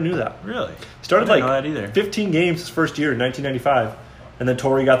first year. I never knew that. Really? He started I didn't know that either. 15 games his first year in 1995, and then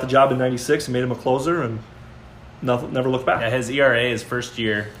Torrey got the job in '96 and made him a closer, and never looked back. Yeah, his ERA his first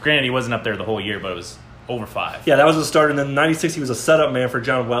year. Granted, he wasn't up there the whole year, but it was over 5. Yeah, that was the start. And then in '96 he was a setup man for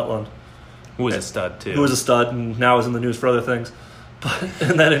John Wetland, Who was a stud too. who was a stud and now is in the news for other things.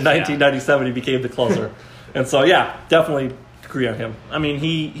 And then in 1997 he became the closer. And so, yeah, definitely agree on him. I mean,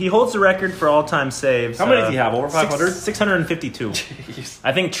 he holds the record for all-time saves. How many does he have? Over 500? 652.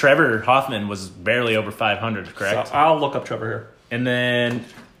 I think Trevor Hoffman was barely over 500, correct? So I'll look up Trevor here. And then,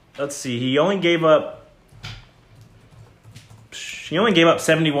 let's see, he only gave up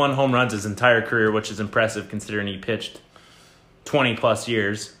 71 home runs his entire career, which is impressive considering he pitched 20-plus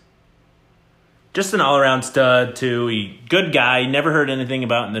years. Just an all-around stud, too. Good guy. Never heard anything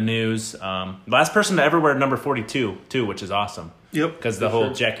about in the news. Last person to ever wear number 42, too, which is awesome. Yep. Because the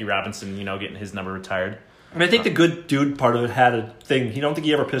whole Jackie Robinson, getting his number retired. And I think the good dude part of it had a thing. I don't think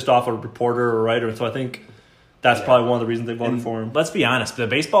he ever pissed off a reporter or a writer, so I think that's probably one of the reasons they voted for him. Let's be honest, the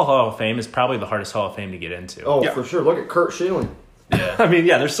Baseball Hall of Fame is probably the hardest Hall of Fame to get into. Oh, Yeah. for sure. Look at Kurt Schilling. I mean,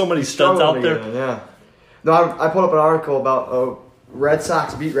 yeah, there's so many studs out there. Yeah. No, I pulled up an article about a Red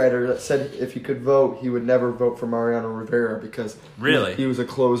Sox beat writer that said if he could vote, he would never vote for Mariano Rivera because Really? he was a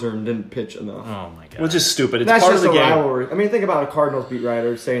closer and didn't pitch enough. Oh, my God. Which is stupid. It's That's part of just the a game. rivalry. I mean, think about a Cardinals beat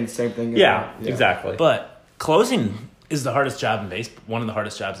writer saying the same thing. Yeah, exactly. But closing is the hardest job in baseball. One of the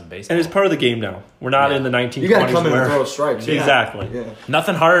hardest jobs in baseball. And it's part of the game now. We're not Yeah. in the 1920s You got to come in where and throw strikes. Yeah. Exactly. Yeah.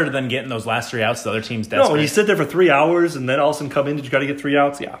 Nothing harder than getting those last 3 outs. The other team's desperate. No, when you sit there for 3 hours and then all of a sudden come in, did you got to get 3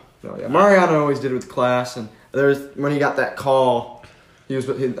 outs? Yeah. No, yeah. Mariano always did it with class, and when he got that call,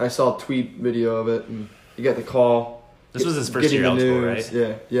 I saw a tweet video of it, and he got the call. This was his first getting year the eligible, news.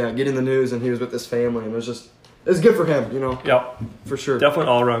 right? Yeah, getting the news, and he was with his family, and it was good for him, Yep. for sure, Definitely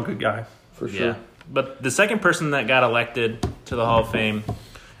all around good guy. for sure. Yeah. But the second person that got elected to the Hall of Fame,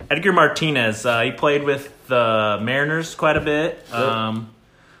 Edgar Martinez. He played with the Mariners quite a bit.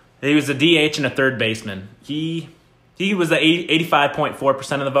 He was a DH and a third baseman. He was the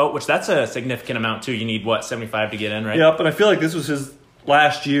 85.4% of the vote, which that's a significant amount too. You need 75 to get in, right? Yep, and I feel like this was his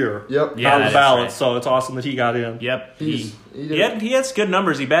last year Yep. Yeah, on the that's ballot, right. so it's awesome that he got in. Yep. He did He had good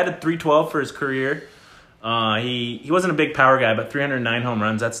numbers. He batted .312 for his career. He wasn't a big power guy, but 309 home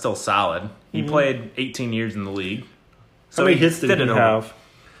runs, that's still solid. He played 18 years in the league. How many he hits did fit he it over. have?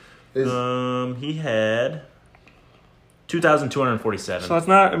 He had 2,247. So it's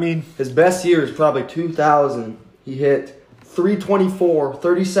not, I mean, His best year is probably 2000. He hit 324,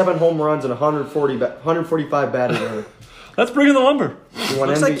 37 home runs, and 145 batting average. that's bringing the lumber. He won,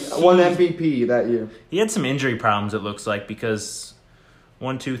 Looks like won MVP that year. He had some injury problems, it looks like, because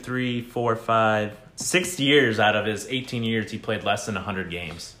 1, 2, 3, 4, 5. 6 years out of his 18 years, he played less than 100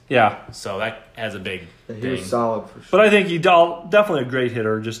 games. Yeah. So that has a big He thing. was solid for sure. But I think he definitely a great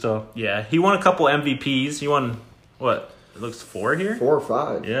hitter. Just Yeah, he won a couple MVPs. He won, what, it looks 4 here? 4 or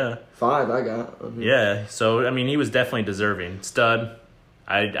 5. Yeah. 5 I got. Yeah, so, I mean, he was definitely deserving. Stud.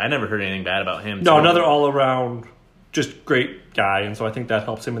 I never heard anything bad about him. no, too. another all-around, just great guy, and so I think that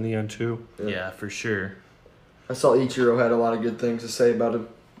helps him in the end too. Yeah, for sure. I saw Ichiro had a lot of good things to say about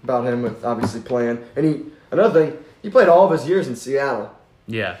him with obviously playing. And another thing, he played all of his years in Seattle.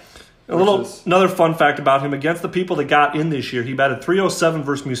 Yeah. Another fun fact about him, against the people that got in this year, he batted .307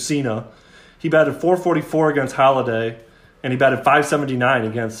 versus Musina. He batted .444 against Holiday, and he batted .579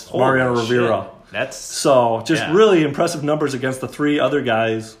 against Mariano Holy Rivera. shit. That's So just Yeah. really impressive numbers against the 3 other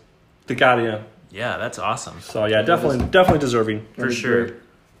guys that got in. yeah, that's awesome. So yeah, definitely deserving. For That'd be sure. great.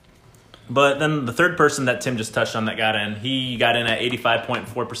 But then the third person that Tim just touched on that got in, he got in at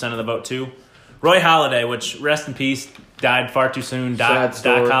 85.4% of the vote too. Roy Halladay, which, rest in peace, died far too soon. Sad Doc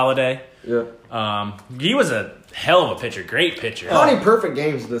story. Halladay. Yeah. He was a hell of a pitcher, great pitcher. How many perfect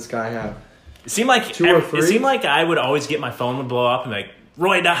games did this guy have? It seemed like 2 or 3? It seemed like I would always get my phone would blow up and be like,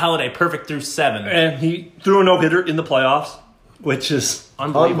 Roy Halladay, perfect through 7. And he threw a no-hitter in the playoffs, which is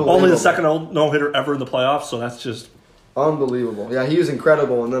Unbelievable. only the second no-hitter ever in the playoffs, so that's just... Unbelievable. Yeah, he was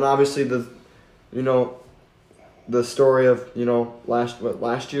incredible. And then obviously the story of,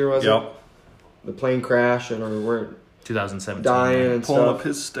 last year was it? The plane crash or where 2017. dying and Pulling stuff. up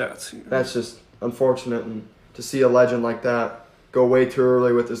his stats here. That's just unfortunate, and to see a legend like that go way too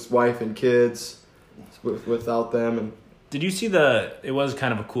early with his wife and kids without them. And Did you see it was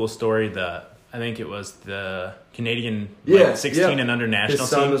kind of a cool story, I think it was the Canadian 16 and under national his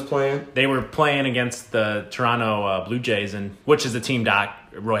son team. was playing. They were playing against the Toronto Blue Jays, which is the team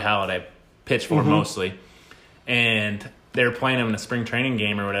Roy Halladay pitched for mostly. And they were playing him in a spring training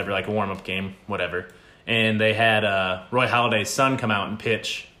game or whatever, like a warm-up game, whatever. And they had Roy Halladay's son come out and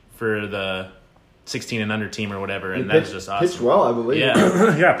pitch for the 16 and under team or whatever, and that was just awesome. Pitched well, I believe.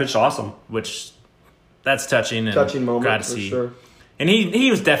 Yeah, Yeah, pitched awesome. which that's touching and Touching moment glad to for see. sure. And he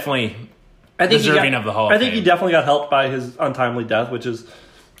was definitely I think deserving of the Hall of I think he Fame. definitely got helped by his untimely death, which is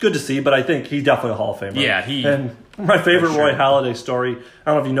good to see, but I think he's definitely a Hall of Famer. Yeah, And my favorite for sure. Roy Halladay story, I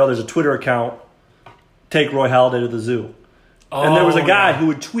don't know if you know, there's a Twitter account, Take Roy Halladay to the Zoo. And there was a guy who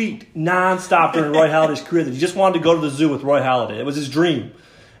would tweet nonstop during Roy Halladay's career that he just wanted to go to the zoo with Roy Halladay. It was his dream.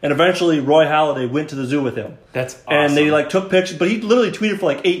 And eventually Roy Halladay went to the zoo with him. That's awesome. And they took pictures, but he literally tweeted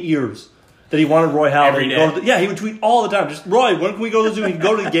for 8 years that he wanted Roy Halladay Every to go day. to the, he would tweet all the time. Just, Roy, when can we go to the zoo? He'd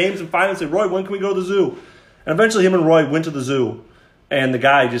go to the games and finally say, Roy, when can we go to the zoo? And eventually him and Roy went to the zoo. And the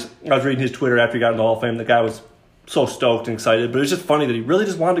guy I was reading his Twitter after he got into the Hall of Fame. The guy was so stoked and excited. But it was just funny that he really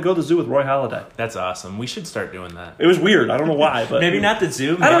just wanted to go to the zoo with Roy Halladay. That's awesome. We should start doing that. It was weird. I don't know why. But Maybe not the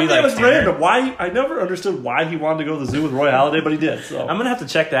zoo. Maybe I don't think it was dinner. random. Why? I never understood why he wanted to go to the zoo with Roy Halladay, but he did. So I'm gonna have to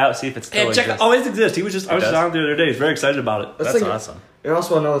check that out, see if it's still and check it exists. always exists. He was just I was just does. on the other day. He's very excited about it. That's awesome. And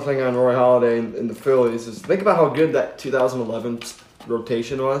also another thing on Roy Halladay in the Phillies is think about how good that 2011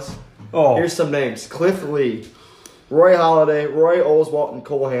 rotation was. Oh, Here's some names: Cliff Lee, Roy Halladay, Roy Oswalt, and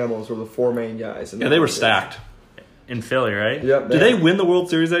Cole Hamels were the 4 main guys. yeah, they were stacked. In Philly, right? Yep. Did they win the World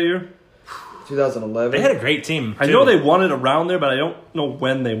Series that year? 2011. They had a great team. I too. know they won it around there, but I don't know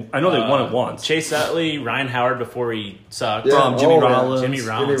when they. I know they won it once. Chase Utley, Ryan Howard before he sucked. Yeah. Jimmy Oh, yeah. Rollins. Jimmy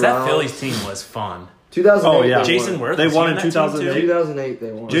Rollins. That Phillies team was fun. 2008. Oh, yeah. they Jason won. Worth. They was he won on in that team, 2008. too? 2008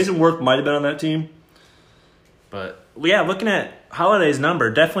 they won. Jason Worth might have been on that team. But yeah, looking at Holladay's number,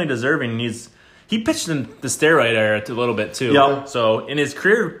 definitely deserving. He pitched in the steroid era a little bit too. Yep. So in his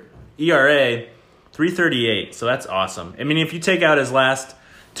career ERA, 3.38. So that's awesome. I mean, if you take out his last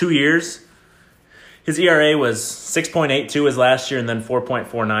 2 years, his ERA was 6.82 his last year, and then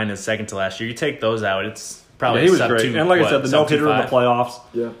 4.49 his second to last year. You take those out, it's probably Yeah, he was sub great. two, And like I said, the sub no hitter in the 2.5. playoffs.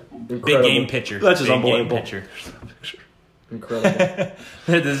 Yeah. Big Incredible. game pitcher. That's just Big unbelievable. Game pitcher. Incredible.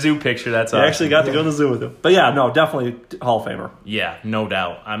 The zoo picture. That's I awesome. actually got to go to the zoo with him. But yeah, no, definitely Hall of Famer. Yeah, no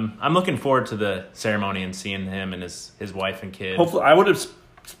doubt. I'm looking forward to the ceremony and seeing him and his wife and kid. Hopefully, I would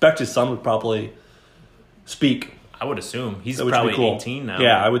expect his son would probably speak. I would assume he's That would probably be cool. 18 now.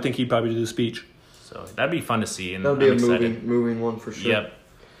 Yeah, I would think he'd probably do the speech. So that'd be fun to see, and That would be I'm a excited. moving one for sure. Yep.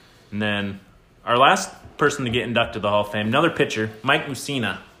 And then our last person to get inducted to the Hall of Fame, another pitcher, Mike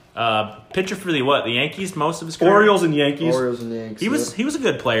Mussina. Pitcher for the Yankees most of his career. Orioles and Yankees. Orioles and Yankees. He was a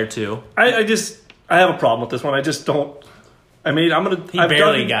good player too. I have a problem with this one. I just don't. I mean, I'm gonna. He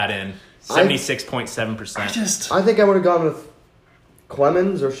barely got in. 76.7%. I think I would have gone with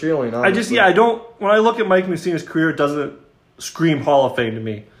Clemens or Schilling. honestly. I don't. When I look at Mike Mussina's career, it doesn't scream Hall of Fame to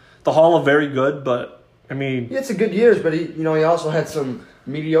me. The Hall of very good, but I mean, He had some good years, but he also had some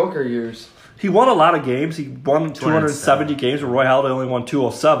mediocre years. he won a lot of games. He won 270 games, where Roy Halladay only won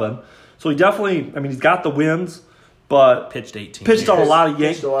 207. So he definitely, he's got the wins, but Pitched 18. pitched on a lot of Pitched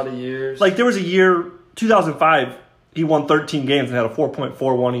Yankees. a lot of years. Like, there was a year, 2005, he won 13 games and had a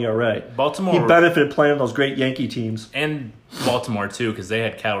 4.41 ERA. Baltimore- He benefited playing on those great Yankee teams. And Baltimore, too, because they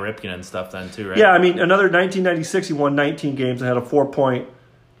had Cal Ripken and stuff then, too, right? Yeah, another 1996, he won 19 games and had a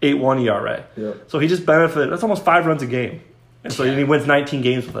 4.81 ERA. Yeah. So he just benefited. That's almost 5 runs a game. And so he wins 19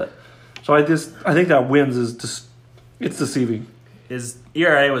 games with it. So I think that wins is just, it's deceiving. His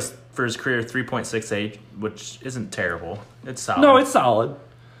ERA was, for his career, 3.68, which isn't terrible. It's solid. No, it's solid.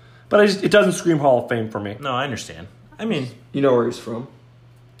 But it doesn't scream Hall of Fame for me. No, I understand. I mean, You know where he's from?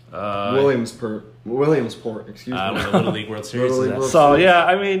 Williamsport, excuse me. with the Little League World Series. Little is League that- World So,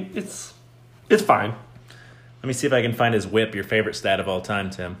 yeah, it's fine. Let me see if I can find his whip, your favorite stat of all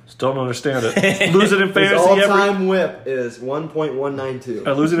time, Tim. Just don't understand it. Lose it in His fantasy all-time whip is 1.192.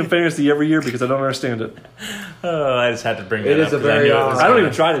 I lose it in fantasy every year because I don't understand it. Oh, I just had to bring that It up. is a 'cause I very knew it odd- was I don't coming.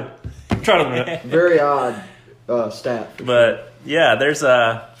 even try to win it. Very odd stat. But, yeah,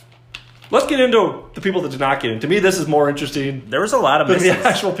 Let's get into the people that did not get in. To me, this is more interesting there was a lot of than the misses.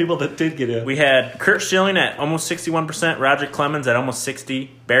 actual people that did get in. We had Kurt Schilling at almost 61%, Roger Clemens at almost 60%,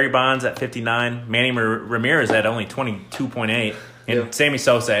 Barry Bonds at 59%, Manny Ramirez at only 22.8%, and Yeah. Sammy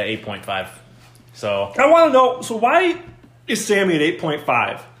Sosa at 8.5%. So, I want to know, so why is Sammy at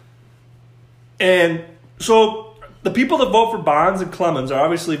 8.5? And so the people that vote for Bonds and Clemens are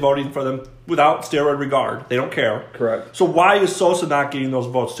obviously voting for them without steroid regard. They don't care. Correct. So why is Sosa not getting those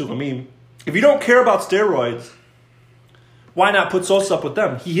votes too? If you don't care about steroids, why not put Sosa up with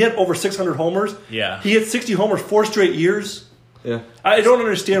them? He hit over 600 homers. Yeah. He hit 60 homers 4 straight years. Yeah. I don't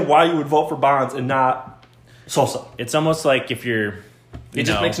understand why you would vote for Bonds and not Sosa. it's almost like if you're It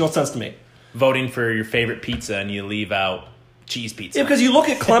just makes no sense to me. voting for your favorite pizza and you leave out cheese pizza. Yeah, because you look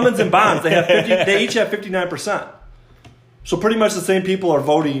at Clemens and Bonds, they each have 59%. So pretty much the same people are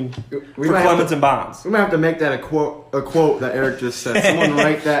voting We for might have Clemens to- and Bonds. We might have to make that a quote that Eric just said. Someone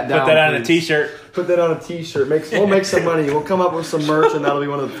write that down. Put that on a please. t-shirt. Put that on a t-shirt. We'll make some money. We'll come up with some merch, and that'll be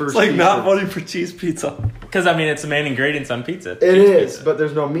one of the first. It's like not t-shirts. voting for cheese pizza. Because, it's the main ingredients on pizza. It Cheese is, pizza. but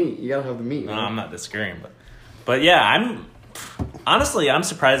there's no meat. You gotta have the meat. No, I'm not disagreeing, but yeah, I'm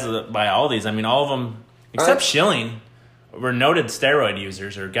surprised by all these. All of them except Schilling were noted steroid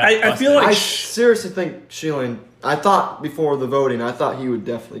users or got. I feel like I seriously think Schilling. I thought before the voting, I thought he would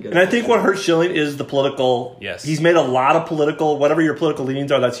definitely get. And I think what hurts Schilling is the political. Yes. He's made a lot of political, whatever your political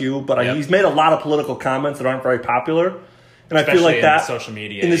leanings are, that's you. But Yep. he's made a lot of political comments that aren't very popular. And I feel Especially like in that. the social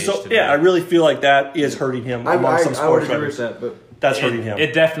media in the age today. yeah, I really feel like that is hurting him I among some would sports agree writers. with that, but That's hurting him.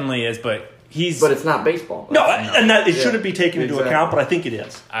 It definitely is, but but it's not baseball. no, and that it Yeah, shouldn't be taken into exactly. account, but I think it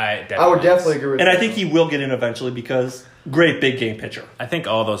is. I I would definitely agree with And that. I think he will get in eventually because great big game pitcher. I think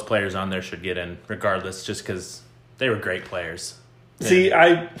all those players on there should get in regardless, just because they were great players. See,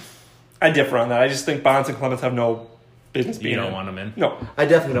 I differ on that. I just think Bonds and Clemens have no business being You don't in. want them in. No. I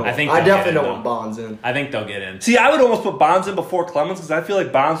definitely don't. I think I they'll definitely get it, don't want though. Bonds in. I think they'll get in. See, I would almost put Bonds in before Clemens because I feel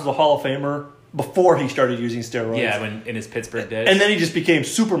like Bonds was a Hall of Famer before he started using steroids. Yeah, when in his Pittsburgh days. And then he just became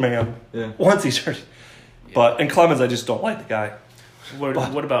Superman Yeah. once he started. And Clemens, I just don't like the guy. what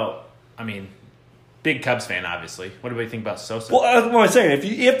about? Big Cubs fan, obviously. What do we think about Sosa? Well, that's what I'm saying.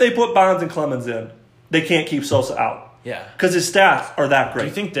 If they put Bonds and Clemens in, they can't keep Sosa out yeah. because his stats are that Do you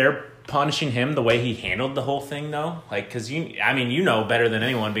great. think they're punishing him the way he handled the whole thing, though? Because you know better than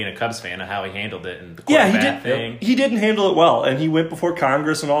anyone being a Cubs fan of how he handled it and the Yeah, he quarterback did. thing. He didn't handle it well, and he went before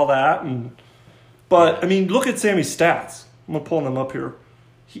Congress and all that. But look at Sammy's stats. I'm gonna pull them up here.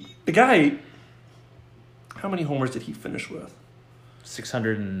 The guy, how many homers did he finish with?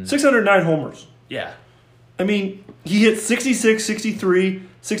 600 and 609 homers. yeah. He hit 66, 63,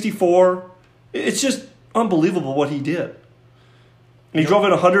 64. It's just unbelievable what he did. And he drove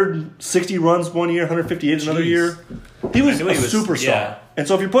in 160 runs one year, 158 another Jeez. year. He was I a knew he was- superstar. yeah. And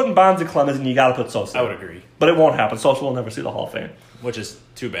so if you're putting Bonds and Clemens, then you got to put Sosa. I would agree, But it won't happen. Sosa will never see the Hall of Fame. which is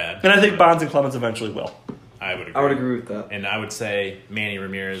too bad. And I think Bonds and Clemens eventually will. I would agree. I would agree with that. And I would say Manny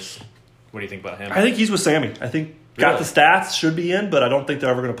Ramirez. What do you think about him? I think he's with Sammy. I think got Really? the stats, should be in, but I don't think they're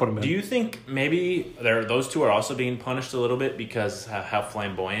ever going to put him in. Do you think maybe those two are also being punished a little bit because how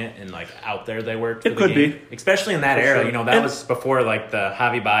flamboyant and out there they were? It could be. Especially in that era. sure. That And- was before the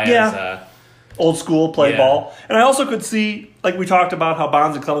Javi Baez. Yeah. Old school play Yeah. ball. And I also could see, like we talked about, how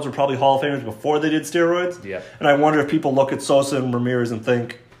Bonds and Clemens were probably Hall of Famers before they did steroids. Yep. And I wonder if people look at Sosa and Ramirez and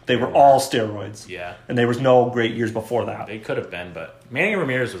think they were all steroids. Yeah. And there was no great years before that. They could have been, but Manny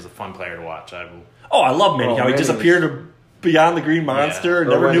Ramirez was a fun player to watch. Oh, I love Manny. Oh, how he Manny disappeared beyond the green monster and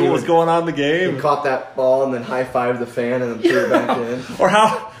Or never when knew he what was would- going on in the He game. caught that ball and then high-fived the fan and then threw it back in. Or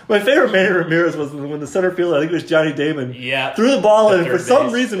how my favorite Manny Ramirez was when the center fielder, I think it was Johnny Damon, Yeah. threw the ball in, and Third for some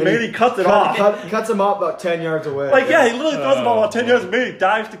base. reason And he Manny cuts it off. Cuts him off about 10 yards away. Like, yeah, he literally throws the ball about 10 boy. yards and Manny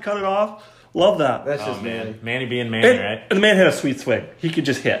dives to cut it off. Love that. That's Oh, just man. Manny. Manny being Manny, And, right? and the man had a sweet swing. He could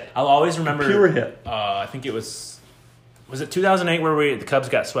just hit. I'll always remember. Pure hit. I think it was it 2008 where the Cubs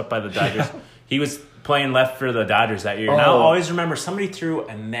got swept by the Dodgers? He was playing left for the Dodgers that year. And I'll Oh. always remember somebody threw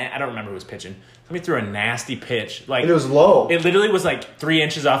I don't remember who was pitching. Somebody threw a nasty pitch. Like And it was low. It literally was like 3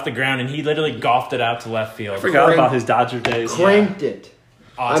 inches off the ground, and he literally golfed it out to left field. Forgot Crank- about his Dodger days. Cranked it.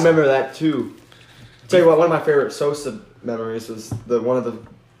 I Awesome. remember that too. Tell you what, one of my favorite Sosa memories was one of the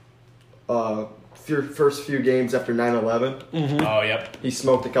first few games after 9/11. Oh, yep. He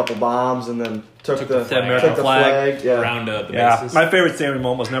smoked a couple bombs and then took the American flag. Yeah. Around the Yeah, bases. my favorite Sammy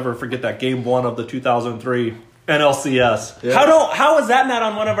moment was never forget that game 1 of the 2003 NLCS. Yeah. How is that not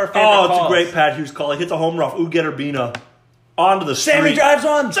on one of our favorite Oh, it's calls? a great Pat Hughes call. He hits a home run off Uget Urbina onto the street. Sammy drives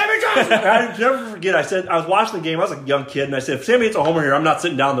on. Sammy drives on. I never forget. I was watching the game. I was a young kid, and I said, "If Sammy hits a homer here, I'm not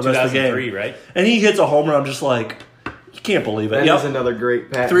sitting down the rest of the game." 2003, right? And he hits a homer. I'm just like, you can't believe it. That Yep. is another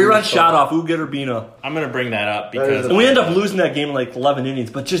great Pat. 3-run Hughes shot call. off Uget Urbina. I'm going to bring that up That is because a- And we ended up losing that game in like 11 innings,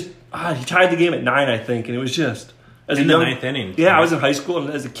 but just he tied the game at 9, I think, and it was just as In a the young, ninth inning. Yeah, I was in high school, and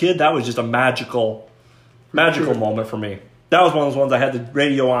as a kid, that was just a magical moment for me. That was one of those ones I had the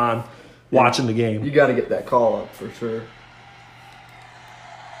radio on, watching the game. You got to get that call up for sure.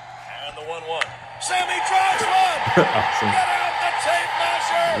 And the 1-1. Sammy drives one. awesome. Get out the tape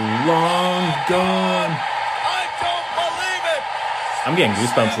measure. Long gone. I don't believe it. I'm getting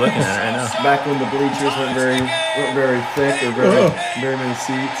goosebumps looking at it right now. Back when the bleachers weren't very thick or very many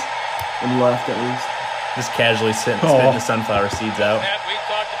seats, and left at least. Just casually spitting the sunflower seeds out. Matt, we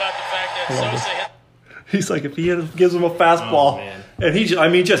talked about the fact that Sosa hit. He's like, if he gives him a fastball, Oh, man. and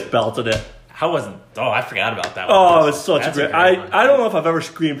he just belted it. How wasn't? Oh, I forgot about that one. Oh, it's such That's a great. one. I don't know if I've ever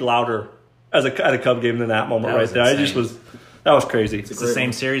screamed louder at a Cub game than that moment That right was there. I insane. just was. That was crazy. It's the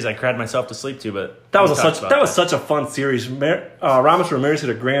same series I cried myself to sleep to, but That we was talked such. about That was such a fun series. Ramos Ramirez hit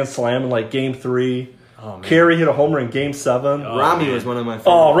a grand slam in like Game 3. Oh, man. Carey hit a homer in Game 7. Oh, Rami man. was one of my favorites.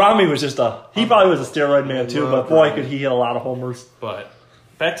 Oh, Rami was just he probably was a steroid man too, love but boy, Rami. could he hit a lot of homers. But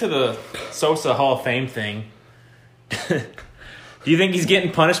back to the Sosa Hall of Fame thing. Do you think he's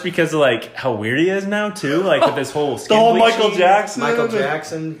getting punished because of like how weird he is now too? Like with this whole The skin whole bleaching? Michael Jackson. Michael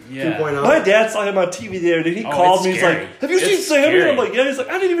Jackson Yeah. 2.0. My dad saw him on TV the other day. He Oh, called it's me. He's scary. like, "Have you It's seen Sammy?" scary. I'm like, "Yeah." He's like,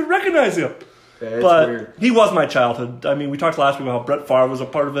 "I didn't even recognize him." Yeah, it's But weird. he was my childhood. I mean, we talked last week about how Brett Favre was a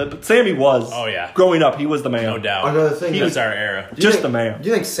part of it, but Sammy was. Oh, yeah. Growing up, he was the man. No doubt. Another thing, He you- was our era. Do you Just think- the man. Do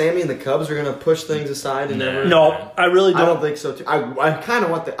you think Sammy and the Cubs are going to push things aside and never? No, I really I don't. don't think so too. I kind of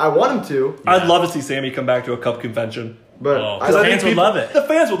want I want him to, I'd love to see Sammy come back to a Cub convention. but Oh, I the think fans would people- love it. The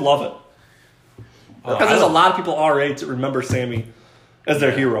fans would love it. Oh, Because there's a lot of people our age that remember Sammy as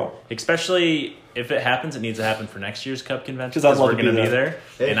their hero. Especially if it happens, it needs to happen for next year's Cup convention 'Cause I'd love we're to going be to be there.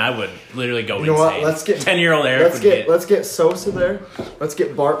 there, and I would literally go You know what? insane. Let's get 10-year-old Eric. Let's get Sosa there. Let's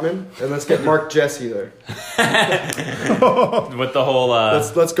get Bartman and let's get Mark Jesse there. with the whole.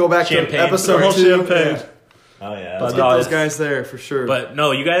 Let's go back Champagne. to episode The whole 2. champagne. Yeah. Oh yeah. But Let's no, get those it's- guys there for sure. But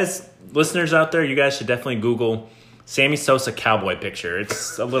no, you guys, listeners out there, you guys should definitely Google Sammy Sosa cowboy picture.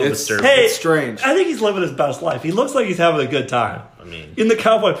 It's a little It's- disturbing. Hey, It's strange. I think he's living his best life. He looks like he's having a good time. I mean, In the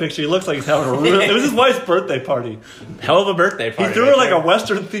cowboy picture, he looks like he's having a real. It was his wife's birthday party. hell of a birthday He party. threw right her like there. a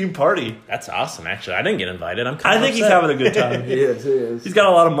Western themed party. That's awesome. Actually, I didn't get invited. I'm. I Kind think he's having a good time. he is. He is. He's got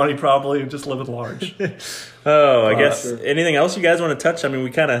a lot of money probably and just living large. Oh, I guess sure. anything else you guys want to touch? I mean, we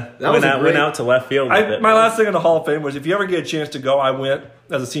kind of That was a went great- out to left field. With it. My last thing in the Hall of Fame was if you ever get a chance to go, I went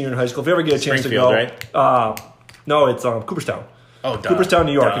as a senior in high school. If you ever get a chance to Springfield, go, right? No, it's Cooperstown. Oh, duh. Cooperstown,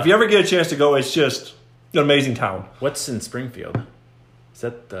 New York. Duh. If you ever get a chance to go, it's just an amazing town. What's in Springfield? Is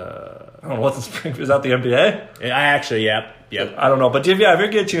that the? I don't know what's in Springfield. Is that the NBA? I actually, yep. I don't know, but if you ever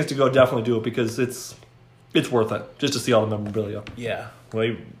get a chance to go, definitely do it because it's worth it just to see all the memorabilia. Yeah.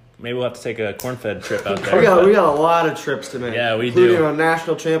 Well, maybe we'll have to take a corn-fed trip out We there. got a lot of trips to make. Yeah, we including do. a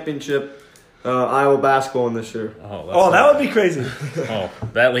national championship, Iowa basketball in this year. Oh, Oh, that would be crazy. Oh,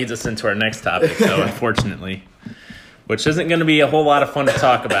 that leads us into our next topic, though, unfortunately, which isn't going to be a whole lot of fun to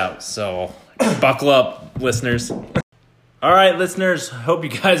talk about. So, buckle up, listeners. All right, listeners. Hope you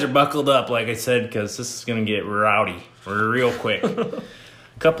guys are buckled up, like I said, because this is going to get rowdy real quick. A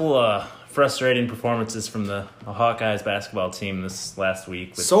couple frustrating performances from the Hawkeyes basketball team this last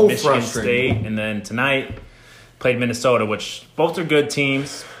week with So Michigan frustrating. State, and then tonight played Minnesota, which both are good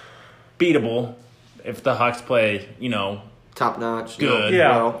teams, beatable if the Hawks play, Top notch. Good.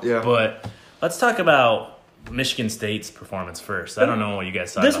 Yeah. Well, yeah. But let's talk about Michigan State's performance first. I don't know what you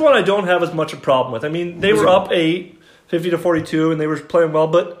guys thought. This about one I don't have as much a problem with. I mean, they were up 8, 50-42, and they were playing well,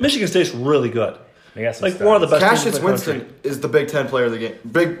 but Michigan State's really good. They got some Like one of the best teams in Cassius the country. Winston is the Big Ten player of the game.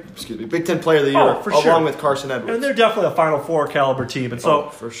 Big Ten player of the year, Oh, for along sure. with Carson Edwards. And they're definitely a Final Four caliber team. And so,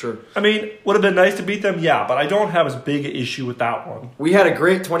 for sure. I mean, would have been nice to beat them, yeah, but I don't have as big an issue with that one. We had a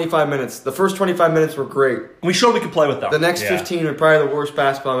great 25 minutes. The first 25 minutes were great. We showed we could play with them. The next Yeah. 15 were probably the worst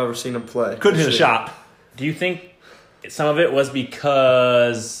basketball I've ever seen them play. Couldn't hit a shot. Do you think some of it was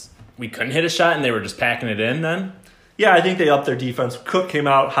because we couldn't hit a shot and they were just packing it in then? Yeah, I think they upped their defense. Cook came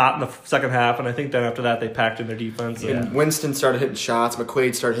out hot in the second half, and I think then after that they packed in their defense. Yeah. And Winston started hitting shots.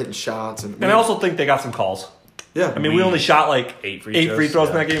 McQuaid started hitting shots. And And I also think they got some calls. yeah. I mean, we only shot like 8 free throws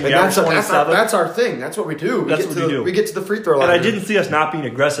in that game. and We that's, averaged that's, 27. that's our thing. That's what we do. That's what we do. We get to the free throw line. And I didn't see us not being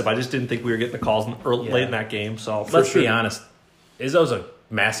aggressive. I just didn't think we were getting the calls late in that game. So Let's be honest. Izzo's a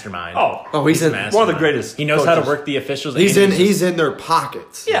mastermind. Oh, he's a in mastermind. one of the greatest He knows how to coaches. work the officials. He's and in their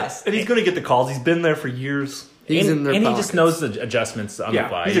pockets. yes, and he's going to get the calls. He's been there for years. He's and, in their and he pockets. just knows the adjustments on the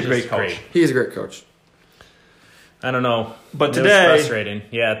fly. he's a great just coach. He's a great coach. I don't know. But It today- was frustrating.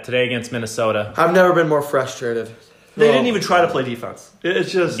 Yeah, today against Minnesota. I've never been more frustrated. They Oh. didn't even try to play defense.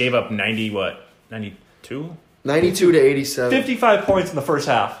 It's just Gave up 92? 92 to 87. 55 points in the first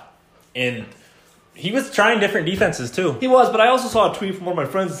half. And he was trying different defenses too. He was, but I also saw a tweet from one of my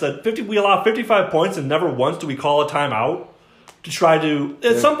friends that said, we allow 55 points and never once do we call a timeout to try to...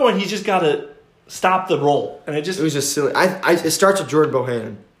 At some point, he's just got to stop the roll. And it just... It was just silly. It starts with Jordan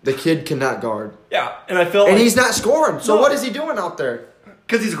Bohannon. The kid cannot guard. Yeah, and I felt And like... he's not scoring. So No. what is he doing out there?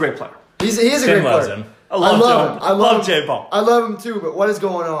 Because he's a great player. He is a Tim great loves player. him. I love him. I love Jay Ball. I love him too, but what is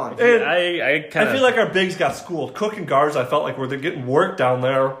going on? And I kind I of feel like our bigs got schooled. Cook and guards, I felt like they're getting work down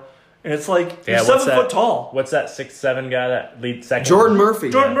there. And it's like, Yeah, he's what's 7 foot tall. What's that 6'7" guy that lead second? Jordan Murphy.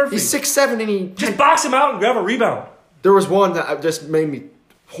 Jordan Murphy. He's 6'7", and he Just box him out and grab a rebound. There was one that just made me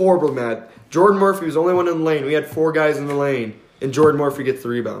horribly mad. Jordan Murphy was the only one in the lane. We had 4 guys in the lane, and Jordan Murphy gets the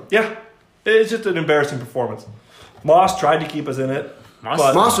rebound. Yeah, it's just an embarrassing performance. Moss tried to keep us in it.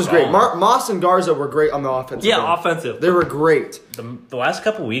 but- Moss was great. Balling. Moss and Garza were great on the offensive end. Yeah, offensive. They were great. The last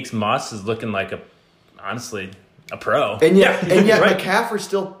couple weeks, Moss is looking like honestly, a pro. And Yeah, yet, he's doing great. McCaffrey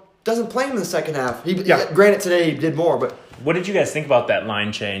still doesn't play him in the second half. Yeah. Granted, today he did more, but What did you guys think about that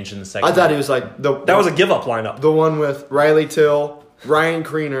line change in the second? I thought he was like That was a give-up lineup. the one with Riley Till, Ryan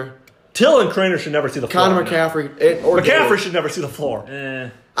Kriener, Till and Craner should never see the floor. Connor McCaffrey, or McCaffrey should never see the floor.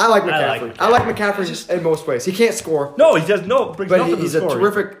 I like I McCaffrey. like I like McCaffrey in most ways. He can't score, No, he does no. Brings but nothing he's to a the score.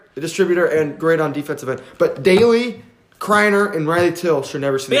 terrific distributor and great on defensive end. But Daly, Kreiner, and Riley Till should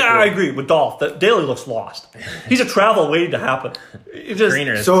never see the Yeah, floor. I agree with Dolph. That Daly looks lost. He's a travel waiting to happen. It just,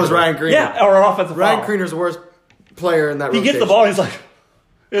 Greener is So is Ryan Kriener. Yeah, or an offensive Ryan foul. Kriener's the worst player in that He rotation. gets the ball. He's like,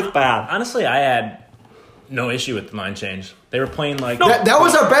 it's bad. Honestly, I had no issue with the line change. They were playing like That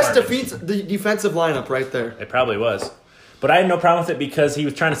was our best garbage. defensive lineup right there. It probably was, but I had no problem with it because he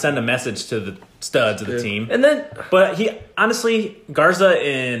was trying to send a message to the studs of the team. And then But he honestly, Garza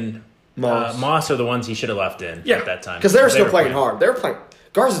and Moss. Moss are the ones he should have left in Yeah, at that time Because they were still playing hard. They were playing.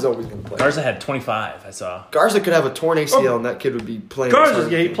 Garza's always going to play. Garza had 25. I saw. Garza could have a torn ACL, and that kid would be playing. as Garza,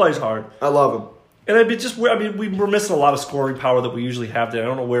 hard yeah, as he can. plays hard. I love him. And it'd be just, I mean, we were missing a lot of scoring power that we usually have there. I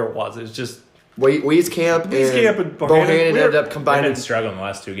don't know where it was. It's just, Wieskamp Wieskamp and and Bohannon, Bohannon we're- ended up I've combining been for struggling the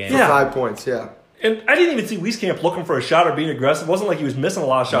last 2 games. Yeah. 5 points. Yeah. and I didn't even see Wieskamp looking for a shot or being aggressive. It wasn't like he was missing a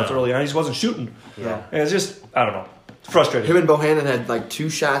lot of shots No. early on. He just wasn't shooting. Yeah. And it's just, I don't know. It's frustrating. Him and Bohannon had like 2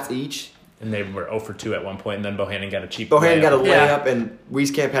 shots each. And they were 0 for 2 at one point, and then Bohannon got a cheap. Bohannon got a layup. Yeah. layup, and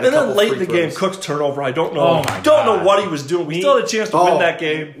Wieskamp had a And couple then late in free the game, throws. Cook's turnover. I don't know. Oh my don't know God. what he was doing. We still had a chance to Oh. win that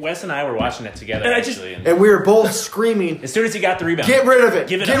game. Wes and I were watching it together And I just- actually. And we were both screaming, as soon as he got the rebound, "Get rid of it!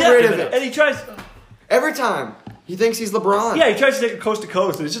 Give it Get up. rid Give of it it!" up. And he tries, Every time he thinks he's LeBron. yeah, he tries to take it coast to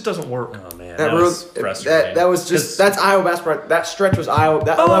coast, and it just doesn't work. Oh man, That, was was frustrating. that was just that's Iowa basketball. That stretch was Iowa.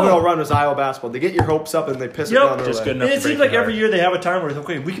 That Oh. 11-0 run was Iowa basketball. They get your hopes up and they piss it Yep. down their Just way. good enough And it to break seems like your every heart. year they have a time where it's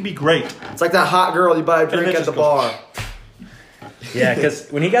okay, we can be great. It's like that hot girl you buy a then drink it at the just goes- bar. Yeah, because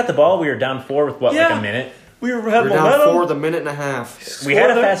when he got the ball, we were down 4 with like Yeah. a minute. We had We're down momentum. 4 with a minute and a half. We had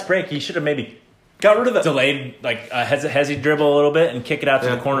a Scored fast break. He should have maybe Got rid of it. delayed, like hezzy dribble a little bit and kick it out to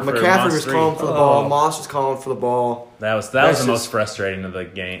Yeah. the corner for a McCaffrey Moss was 3. calling for the Oh. ball. Moss was calling for the ball. That was That's the most just- frustrating of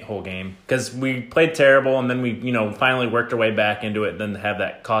the whole game because we played terrible and then we finally worked our way back into it. Then to have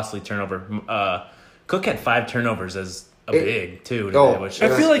that costly turnover. Cook had 5 turnovers as a big too. Today, Oh, which I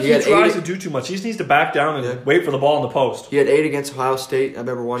feel like He he had tries 80 to do too much. He just needs to back down and Yeah. wait for the ball in the post. He had 8 against Ohio State. I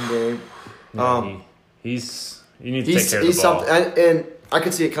remember one game. he's you need to take care of He's the ball. something, and I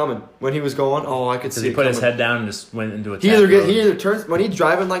could see it coming when he was going. Oh, I could Because see he it put coming. his head down and just went into a He either turns when he's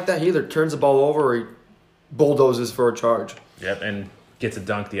driving like that. He either turns the ball over or he bulldozes for a charge. Yep, and gets a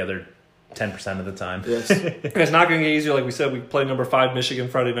dunk the other 10% of the time. Yes. It's not going to get easier. Like we said, we play number 5 Michigan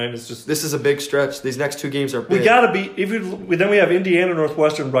Friday night. It's just This is a big stretch. These next 2 games are big. we got to be. Then we have Indiana,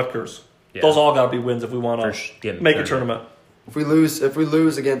 Northwestern, Rutgers. Yeah. Those all got to be wins if we want For to getting make a third. tournament. If we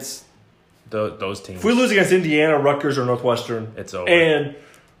lose against Those teams. If we lose against Indiana, Rutgers, or Northwestern, It's over. And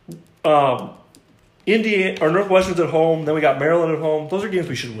Indiana or Northwestern's at home. Then we got Maryland at home. Those are games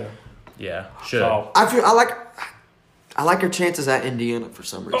we should win. Yeah, should. So, I like our chances at Indiana for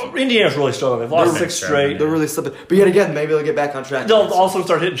some reason. Indiana's really struggling. They've lost They're 6 struggling, straight. yeah. They're really slipping. But yet again, maybe they'll get back on track. They'll also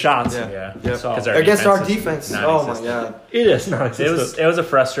start hitting shots. Yeah. Yeah. Yep. So- 'Cause our Against our defense is defense. Oh my non-existent. god. It is not existent. It was a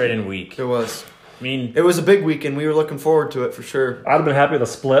frustrating week. It was. I mean, It was a big week and we were looking forward to it for sure. I'd have been happy with a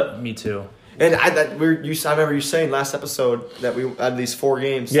split. me too. And I remember you saying last episode that we had these 4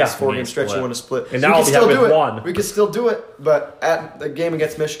 games, Yeah. this 4-game We stretch split. you want to split. And So now we I'll can be still happy do with it. 1. We can still do it, but at the game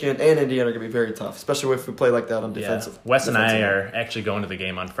against Michigan and Indiana are going to be very tough, especially if we play like that on Yeah. defensive. Wes and I defensive end. are actually going to the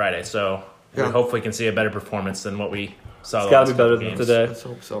game on Friday, so Yeah. we hopefully can see a better performance than what we saw. It's the got last to be better couple than games. today. Let's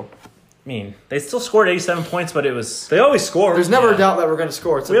hope so. I mean, they still scored 87 points, but it was They always score. There's never Yeah. a doubt that we're going to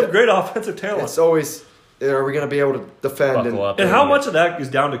score. we have great offensive talent. It's always, are we going to be able to defend? buckle up. And how much of that is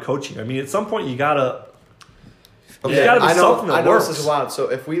down to coaching? I mean, at some point you gotta. Okay, There's gotta be I know, something that I know works. this is wild. So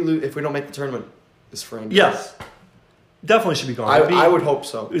if we don't make the tournament, this frame. Yes, definitely should be gone. I would hope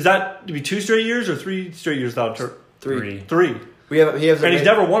so. Is that to be 2 straight years or 3 straight years without a tournament? Three. 3. He hasn't. And he's made-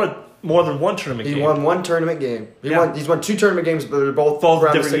 never won more than 1 tournament He game. won 1 tournament game. Yeah. He's won 2 tournament games, but they're both both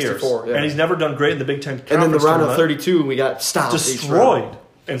round of different 64. years. Yeah. And he's never done great in the Big Ten Conference and then the round of tournament. 32, we got stopped. each Destroyed. round.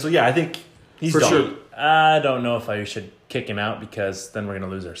 And so, yeah, I think he's For done. sure. I don't know if I should kick him out because then we're going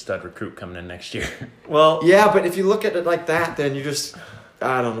to lose our stud recruit coming in next year. Well, Yeah, but if you look at it like that, then you just,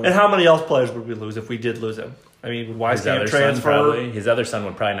 I don't know. and how many else players would we lose if we did lose him? I mean, would His other Wieskamp son transfer? probably. His other son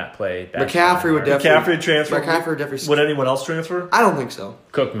would probably not play. McCaffrey would definitely. McCaffrey transfer? McCaffrey would definitely. Would anyone else transfer? I don't think so.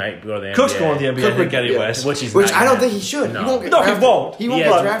 Cook might go to the NBA. Cook's going to the NBA, Cook I would- think, anyways. Which he's Which not I don't gonna- think he should. No. He won't get No, he drafted. won't. He won't He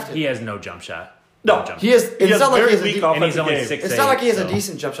get has, drafted. he has no jump shot. No. No jump He has. He It's has not like very he has a. weak De- And he's offensive only game. 6'8", it's not like he has a so-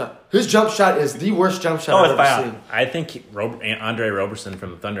 decent jump shot. His jump shot is the worst jump shot Oh, I've it's ever bad. seen. I think Andre Roberson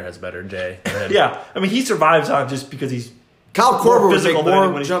from the Thunder has better Jay. Yeah, I mean, he survives on just because he's Kyle Korver would physical make than more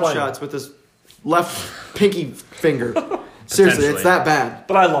anyone he's jump playing. shots with his left pinky finger. Seriously, it's Potentially. that bad.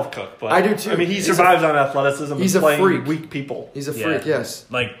 But I love Cook. But I do too. I mean, he He's a- survives on athleticism. he's and a playing freak. weak people. He's a Yeah. freak. Yes.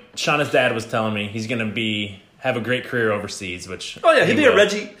 Like Shauna's dad was telling me, he's going to have a great career overseas. Which Oh yeah, he'd be a will.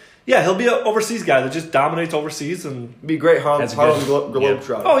 Reggie. Yeah, he'll be an overseas guy that just dominates overseas and. Be great Harlem That's good.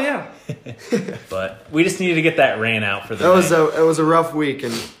 Globetrotter. Oh yeah, But we just needed to get that rain out for the. That was night. it was a rough week,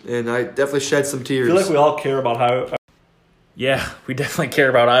 and I definitely shed some I tears. feel like we all care about how. Yeah, we definitely care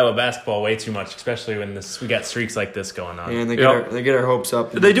about Iowa basketball way too much, especially when we got streaks like this going on. and Yep. they get our hopes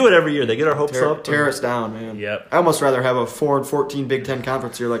up. And They do it every year. They get our hopes tear, up. tear us down, man. Yep. I almost rather have a 4-14 Big Ten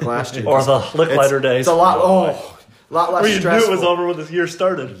conference year like last year. Or the Licklider days. It's a lot. Lot less Where you knew stressful. it was over when this year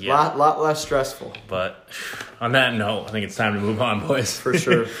started. Yeah. Lot less stressful. But on that note, I think it's time to move on, boys. For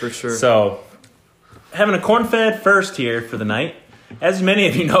sure. For sure. So, having a corn-fed first here for the night. As many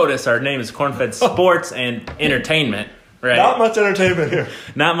of you notice, our name is Corn-Fed Sports and Entertainment. Right? Not much entertainment here.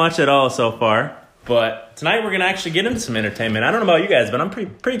 Not much at all so far. But tonight we're going to actually get into some entertainment. I don't know about you guys, but I'm pretty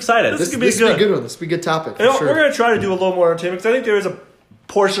excited. This this could be would be a good. good one. This would be a good topic. For You know, sure. we're going to try to do a little more entertainment because I think there is a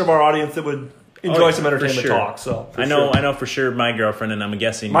portion of our audience that would enjoy yeah, some for entertainment sure. talk. So I know for sure my girlfriend, and I'm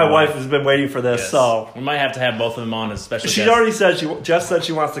guessing my your wife has been waiting for this. Yes. So we might have to have both of them on as special she's guests. already said Jess said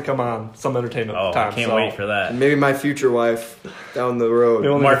she wants to come on some entertainment Oh, time. I can't so wait for that. And maybe my future wife down the road.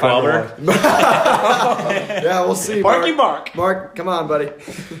 maybe we'll Mark need to find her Wahlberg? one. Yeah, we'll see. Marky Mark. Mark, come on, buddy.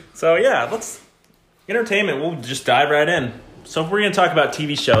 So yeah, let's entertainment. We'll just dive right in. So we're going to talk about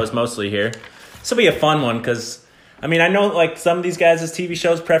TV shows mostly here. This will be a fun one because I mean I know like some of these guys' TV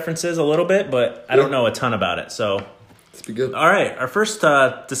shows preferences a little bit, but I don't know a ton about it. So Let's be good. all right, our first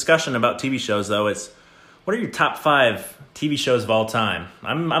discussion about TV shows though is what are your top 5 TV shows of all time?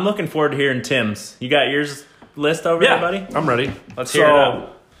 I'm looking forward to hearing Tim's. You got yours list over there, buddy? I'm ready. Let's hear it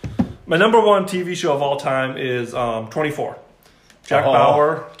out. My number one TV show of all time is 24. Jack Oh,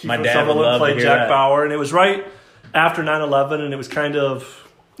 Bauer. my Kiefer dad would Sutherland love to played hear Jack that. Bauer, and it was right after 9/11, and it was kind of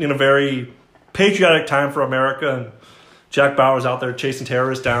in a very patriotic time for America. And Jack Bauer's out there chasing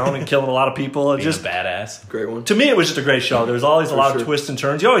terrorists down and killing a lot of people. It Being just a badass. Great one. to me, it was just a great show. There was always a lot sure. of twists and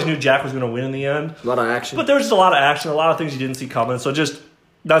turns. You always knew Jack was going to win in the end, A lot of action. but there was just a lot of action, a lot of things you didn't see coming. So just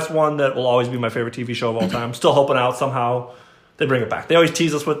that's one that will always be my favorite TV show of all time. Still hoping out somehow they bring it back. They always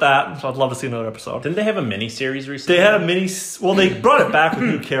tease us with that, so I'd love to see another episode. Didn't they have a mini series recently? They had a mini. Well, they brought it back with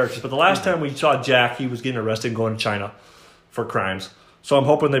new characters, but the last time we saw Jack, he was getting arrested and going to China for crimes. So I'm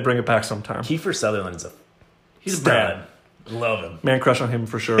hoping they bring it back sometime. Kiefer Sutherland's a He's a Stud. man. Love him. Man crush on him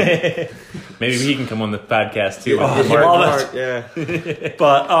for sure. Maybe he can come on the podcast too. Oh, Mark, love it. yeah.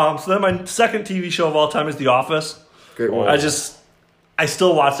 But so then my second TV show of all time is The Office. Great one. I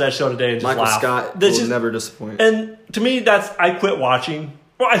still watch that show today and just Michael laugh. Scott That's will just- never disappoint. And to me, I quit watching.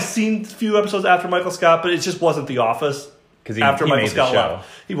 Well, I've seen a few episodes after Michael Scott, but it just wasn't The Office. 'Cause he After Michael made the Scott show. left.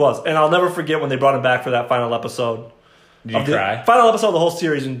 He was. And I'll never forget when they brought him back for that final episode. Did you of the cry? final episode of the whole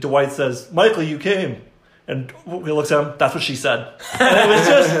series, and Dwight says, "Michael, you came," and he looks at him. That's what she said.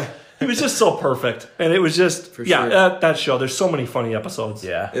 And it was just so perfect, and it was just For yeah. sure. That show. There's so many funny episodes.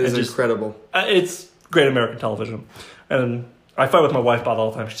 Yeah. It is just- incredible. It's great American television, and I fight with my wife about it all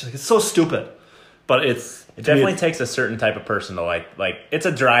the time. She's like, "It's so stupid," but it's It definitely takes a certain type of person to like. It's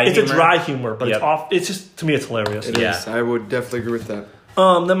a dry. It's humor. a dry humor, but Yep. it's off. It's just to me, it's hilarious. It Yeah. is. I would definitely agree with that.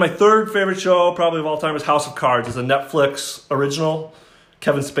 Then my third favorite show, probably of all time, is House of Cards. It's a Netflix original.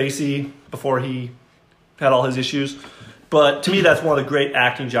 Kevin Spacey before he had all his issues, but to me, that's one of the great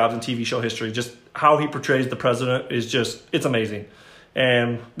acting jobs in TV show history. Just how he portrays the president is it's amazing,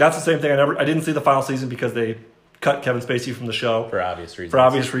 and that's the same thing. I didn't see the final season because they cut Kevin Spacey from the show for obvious reasons. for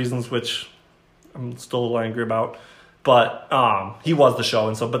obvious reasons, which I'm still a little angry about. But he was the show,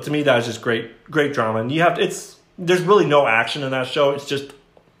 and so. But to me, that is just great drama. And there's really no action in that show. It's just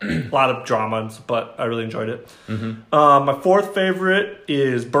a lot of drama, but I really enjoyed it. Mm-hmm. My fourth favorite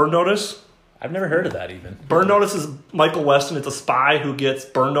is Burn Notice. I've never heard of that even. Burn Notice is Michael Weston. It's a spy who gets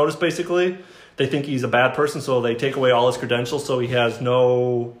burn notice, basically. They think he's a bad person, so they take away all his credentials, so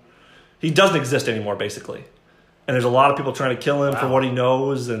he doesn't exist anymore, basically. And there's a lot of people trying to kill him for what he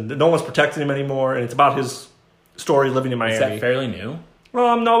knows, and no one's protecting him anymore, and it's about his story living in Miami. Is that fairly new?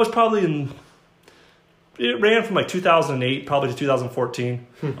 No, it was probably it ran from like 2008 probably to 2014.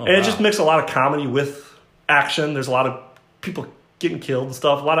 And it just mixed a lot of comedy with action. There's a lot of people getting killed and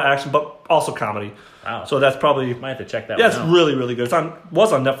stuff, a lot of action, but also comedy. Wow. So that's probably Might have to check that yeah, one it's out. really, really good.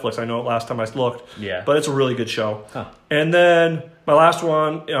 Was on Netflix, I know it last time I looked. Yeah. But it's a really good show. Huh. And then my last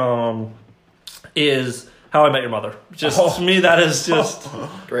one is How I Met Your Mother. Just to me, that is just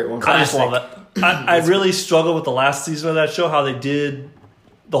Great one. I just love it. I really struggled with the last season of that show, how they did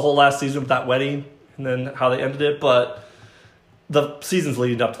the whole last season with that wedding, and then how they ended it. But the seasons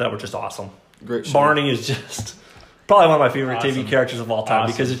leading up to that were just awesome. Great show. Barney is just probably one of my favorite Awesome. TV characters of all time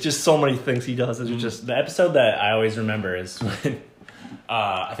Awesome. because it's just so many things he does. It's just The episode that I always remember is when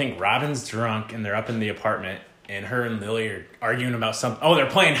I think Robin's drunk and they're up in the apartment and her and Lily are arguing about something. Oh, they're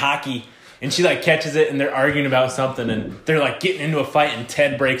playing hockey and she like catches it and they're arguing about something and they're like getting into a fight and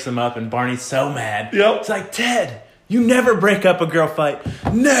Ted breaks them up and Barney's so mad. Yep. It's like, Ted, you never break up a girl fight.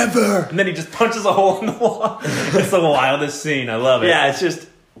 Never. And then he just punches a hole in the wall. It's the wildest scene. I love it. yeah, it's just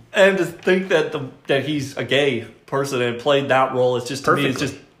and to think that that he's a gay person and played that role, it's just to me, it's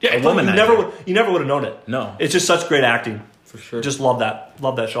Perfectly. just yeah, A womanizer. you never would have known it. No. It's just such great acting. For sure. Just love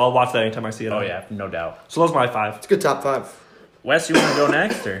that show. I'll watch that anytime I see it. Oh, on. yeah, no doubt. So those are my 5. It's a good top 5. Wes, you want to go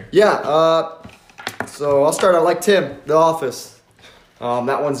next? Or? Yeah, so I'll start out like Tim, The Office.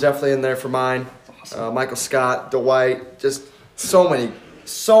 That one's definitely in there for mine. Michael Scott, Dwight, just so many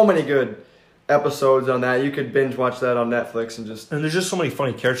good episodes on that. You could binge watch that on Netflix and just And there's just so many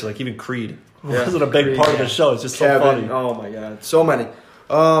funny characters, like even Creed. Yeah, Wasn't a big Creed, part of yeah. the show. It's just so Kevin. funny. Oh my god, so many.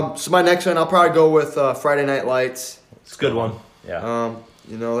 So my next one, I'll probably go with Friday Night Lights. It's a good one. Yeah.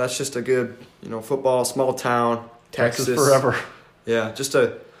 That's just a good, football, small town, Texas. Forever. Yeah, just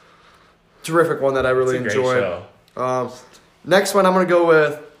a terrific one that I really It's a great enjoyed. show. Next one, I'm gonna go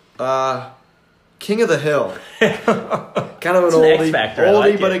with King of the Hill. Kind of an It's an oldie, X factor, I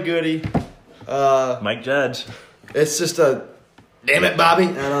like but it. a goodie. Mike Judge. It's just a damn it, Bobby.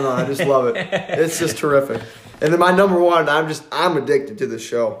 I don't know. I just love it. It's just terrific. And then my number one, I'm addicted to this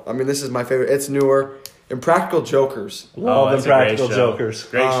show. I mean, this is my favorite. It's newer. Impractical Jokers. Love them that's a great Practical show. Jokers.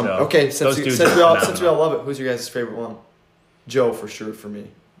 Great show. Okay, Those since dudes we are all phenomenal. love it, who's your guys' favorite one? Joe for sure for me.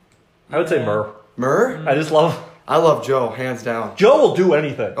 I would say Murr. Murr? I just love I love Joe, hands down. Joe will do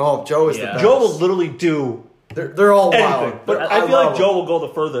anything. Oh, Joe is Yeah. the best. Joe will literally do They're all anything. wild. But I feel love like Joe them. will go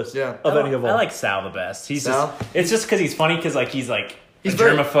the furthest Yeah. of any of them. I like Sal the best. He's Sal? just it's just because he's funny because he's He's a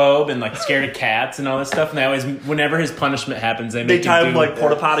very- germaphobe and like scared of cats and all this stuff. And they always, whenever his punishment happens, they they make tie him him do like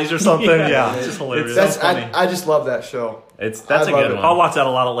porta potties or something. Yeah. Yeah, it's just hilarious. It's That's funny. I just love that show. That's I a love good it. one. I'll watch that a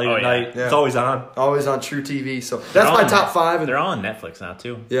lot of late Oh, at yeah. night. Yeah. It's always on. Always on True TV. So They're that's all my on- top 5. And, They're all on Netflix now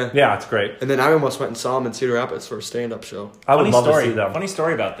too. yeah. Yeah, it's great. And then I almost went and saw them in Cedar Rapids for a stand-up show. I would Funny love story. to see them. Funny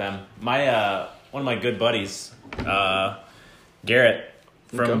story about them. My one of my good buddies, Garrett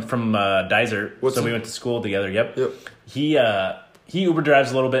from Dysart. What's so he- we went to school together. Yep. Yep. He Uber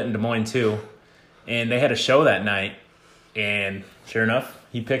drives a little bit in Des Moines too, and they had a show that night. And sure enough,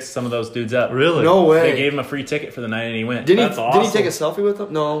 He picked some of those dudes up. Really? No way. They gave him a free ticket for the night, and he went. Didn't That's he? Did he awesome. take a selfie with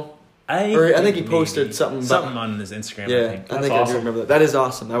them? No. I think he posted maybe. something. Something on his Instagram. Yeah, I think. I think I awesome. do remember that. That is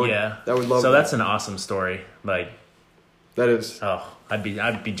awesome. I would love. So that. that's an awesome story. Like, That is. oh, I'd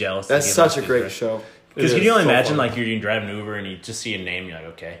be jealous. That's to give such those a great dudes show. Because It can is you only so imagine fun. like you're driving Uber and you just see a name, you're like,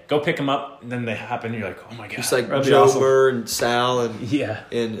 okay, go pick them up, and then they hop in, and you're like, oh my god, Just like That'd be Joe awesome. Burr and Sal and yeah,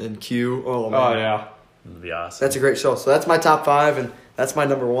 and Q. Oh man. Oh yeah. that'd be awesome. That's a great show. So that's my top 5, and that's my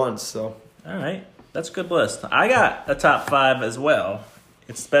number 1. So All right, that's a good list. I got a top 5 as well.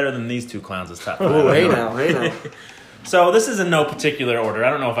 It's better than these two clowns' top 5. oh, hey now. So this is in no particular order. I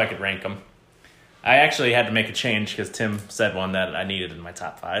don't know if I could rank them. I actually had to make a change because Tim said one that I needed in my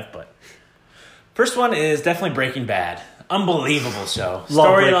top 5. But first one is definitely Breaking Bad. Unbelievable show.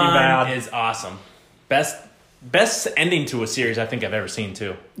 Love Breaking Storyline Bad. is awesome. Best ending to a series I think I've ever seen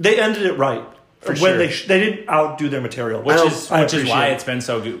too. They ended it right. For when sure. they didn't outdo their material, Which I is appreciate why it. it's been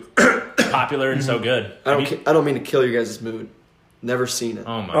so good, popular and so good. I don't mean to kill you guys' mood. Never seen it.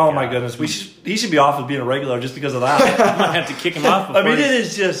 Oh my! Oh God. my goodness, he should be off of being a regular just because of that. I might have to kick him off. I Before mean, he- it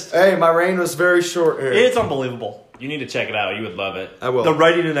is just Hey, my reign was very short here. it's unbelievable. You need to check it out. You would love it. I will. The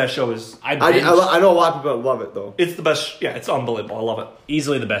writing in that show is I I binged- know a lot of people that love it though. it's the best. Yeah, it's unbelievable. I love it.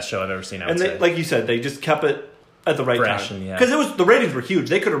 easily the best show I've ever seen. I would And say. like you said, they just kept it at the right Fresh time and, yeah. because the ratings were huge.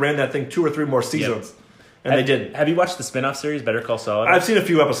 They could have ran that thing 2 or 3 more seasons, and they didn't. Have you watched the spin-off series Better Call Saul? I've seen a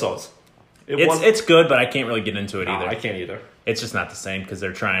few episodes. It's good, but I can't really get into it either. I can't either. It's just not the same because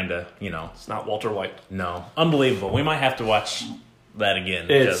they're trying to, It's not Walter White. no, unbelievable. We might have to watch that again.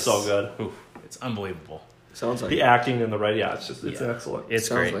 It's because, so good. oof, it's unbelievable. Sounds like The it. acting and the writing, it's Yeah. excellent. It's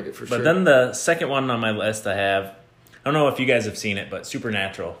Sounds great. like it for But sure. then the second one on my list I have, I don't know if you guys have seen it, but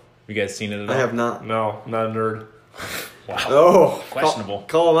Supernatural. You guys seen it at all? I have not. No, not a nerd. Wow. Oh, Questionable.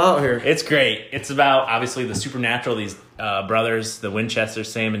 Call them out here. It's great. It's about obviously the supernatural. These brothers, the Winchesters,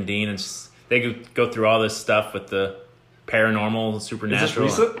 Sam and Dean, and they go through all this stuff with the paranormal, Is supernatural.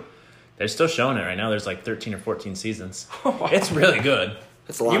 this recent? They're still showing it right now. There's like 13 or 14 seasons. It's really good.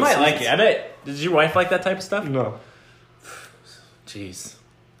 That's a lot You of might like seasons. it. I bet. Did your wife like that type of stuff? No. Jeez.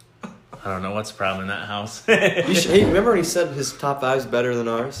 I don't know what's the problem in that house. Hey, remember when he said his top 5 is better than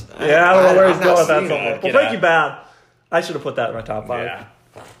ours? Yeah, I don't know where he's I've going not with that. seen So it. well, Get Breaking out. Bad. I should have put that in my top 5.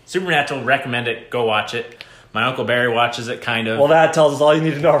 Yeah. Supernatural, recommend it. Go watch it. My Uncle Barry watches it, kind of. Well, that tells us all you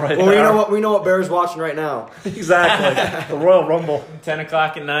need to know right Well, now. we know what Bear's watching right now. Exactly. The Royal Rumble. 10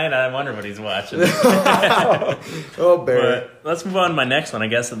 o'clock at night, I wonder what he's watching. Oh, Bear. But let's move on to my next one, I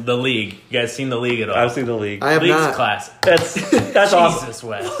guess. The League. You guys seen The League at all? I've seen the league. I have League's not. classic. That's awesome. Jesus,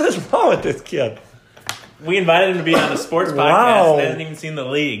 Wes. What is wrong with this kid? We invited him to be on the sports podcast. Wow. They hasn't even seen The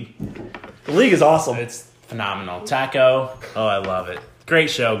League. The league is awesome. It's phenomenal. Taco. Oh, I love it. Great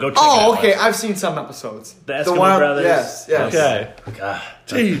show. Go check it Oh, out. okay. Wes. I've seen some episodes. The Eskimo Brothers. Yes, yes. Okay. God.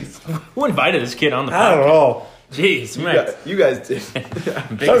 Jeez. Who invited this kid on the podcast? I don't know. Jeez, You, man. you guys did. Biggest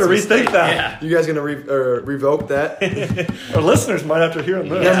Trying to mistake. rethink that. You guys gonna revoke that? Our listeners might have to hear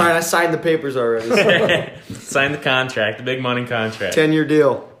this. Never mind. I signed the papers already. Yeah. Sign the contract, the big money contract. 10-year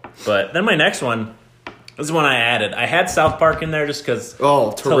deal. But then my next one, this is one I added. I had South Park in there just because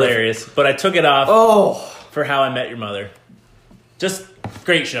Oh, it's terrific. hilarious. But I took it off Oh, for How I Met Your Mother. Just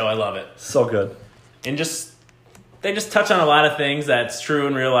great show. I love it. So good. And they just touch on a lot of things that's true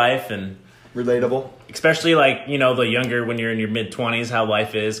in real life, and relatable. especially like, the younger, when you're in your mid-20s, how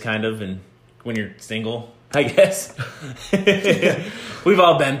life is kind of, and when you're single, I guess. We've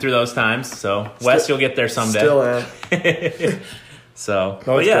all been through those times, so Wes, you'll get there someday. Still am. So,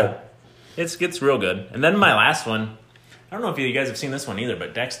 No, but it's yeah, good. it gets real good. And then my last one, I don't know if you guys have seen this one either,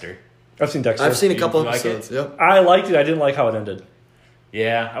 but Dexter. I've seen Dexter. I've seen a You couple like episodes. Yep. I liked it. I didn't like how it ended.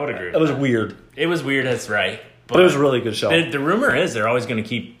 Yeah, I would agree with It was that. weird. It was weird, that's right. But it was a really good show. The rumor is they're always going to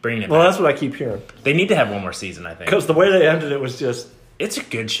keep bringing it Well, back. that's what I keep hearing. They need to have one more season, I think. Because the way they ended it was just, It's a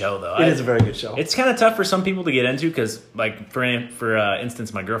good show, though. it is a very good show. It's kind of tough for some people to get into because, like, for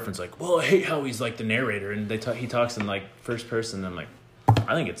instance, my girlfriend's like, "Well, I hate how he's like the narrator and he talks in like first person." I'm like,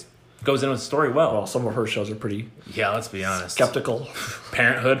 I think it goes in with the story well. Well, some of her shows are pretty Yeah, let's be honest. skeptical.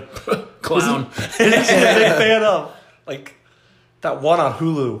 Parenthood, clown. Isn't she a big fan of, like, that one on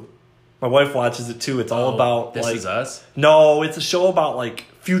Hulu? My wife watches it too. It's all about, This like, Is Us. no, it's a show about, like,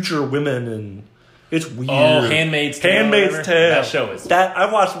 future women, and it's weird. Oh, Handmaid's Tale. Handmaid's whatever. Tale. That show is That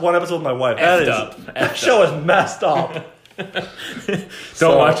I watched one episode with my wife. Effed That up. show is messed up.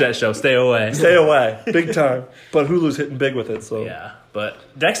 Don't watch that show. Stay away. Stay away, big time. But Hulu's hitting big with it, so Yeah, but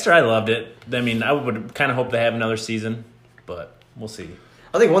Dexter, I loved it. I mean, I would kind of hope they have another season, but we'll see.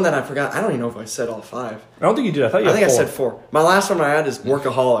 I think one that I forgot. I don't even know if I said all 5. I don't think you did. I thought you I had think 4. I said 4. My last one I had is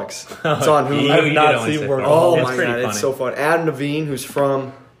Workaholics. It's on Hulu. You I have did not only seen say Workaholics. Oh It's my pretty god, funny. it's so fun. Adam Levine, who's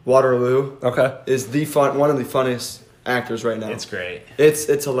from Waterloo, Okay. is one of the funniest actors right now. It's great. It's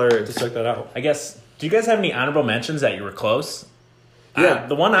hilarious. Let's check that out. I guess. Do you guys have any honorable mentions that you were close? Yeah.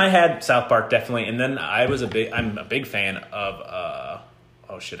 The one I had, South Park, definitely, and then I'm a big fan of.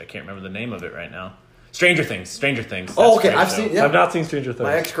 Oh shit, I can't remember the name of it right now. Stranger Things. Stranger Things. Oh, That's a okay. great I've show. seen. Yeah, I've not seen Stranger Things.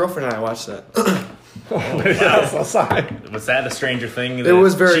 my ex-girlfriend and I watched that. Maybe that's a sign. Was that a Stranger Thing? It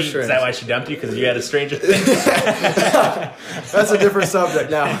was very Is strange. that why she dumped you? Because you had a Stranger Thing? That's a different subject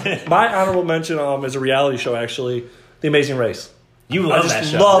now. My honorable mention is a reality show, actually, The Amazing Race. You I love that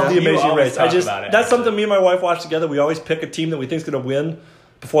just show. love The You Amazing always Race. talk about it, That's actually. something me and my wife watch together. We always pick a team that we think is going to win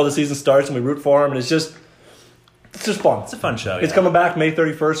before the season starts, and we root for them, and it's just fun. It's a fun show. It's yeah. coming back May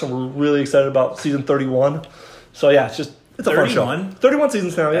 31st, and we're really excited about season 31. So yeah, it's a fun show. 31? 31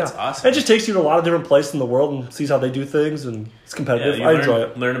 seasons now, That's yeah. awesome. It just takes you to a lot of different places in the world and sees how they do things, and it's Yeah, competitive. you I enjoy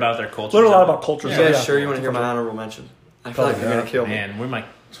it. Learn about their culture. Learn a lot about culture. You so, guys yeah. sure you want to hear my honorable mention? I feel like you're gonna kill me. Man, we might.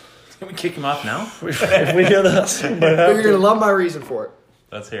 Can we kick him off now? If we hear this, we might have But you're to. gonna love my reason for it.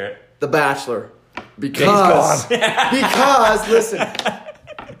 Let's hear it. The Bachelor. He's Because listen,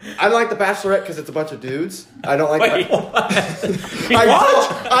 I like The Bachelorette because it's a bunch of dudes. I don't like. Wait,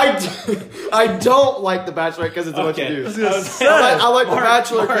 I don't like The Bachelorette because it's a bunch of Okay. dudes. Say, I like The Mark,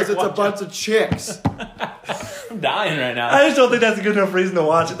 Bachelor because Mark, it's a watch bunch of chicks. I'm dying right now. I just don't think that's a good enough reason to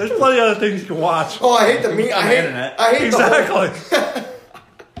watch it. There's plenty of other things you can watch. Oh, I hate the meat. on the internet. I hate Exactly.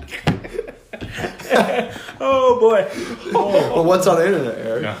 Oh boy. Well, what's on the internet,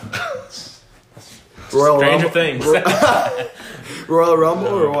 Eric? Royal Stranger Rumble, Things. Royal Rumble,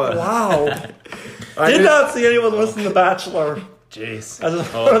 or what? Wow. I Did do- not see anyone listen to Bachelor Jeez. as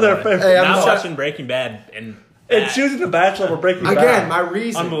one of their boy. favorites. Hey, I'm Now not- watching Breaking Bad and And choosing The Bachelor over Breaking Again, Bad. my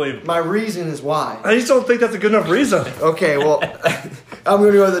reason. Unbelievable. My reason is why. I just don't think that's a good enough reason. Okay, well, I'm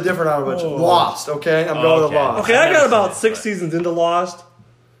going to go with a different honorable mention. Lost, okay? I'm going with Okay. Lost. Okay, I I've got never about seen it, 6 but- seasons into Lost.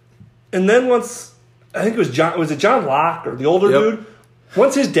 And then once, I think it was John Locke, or the older Yep. dude?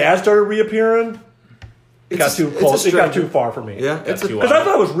 Once his dad started reappearing, it got too close. It got too far for me. Yeah, it's too a, Because I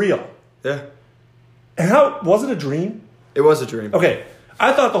thought it was real. yeah. And how, was it a dream? It was a dream. Okay,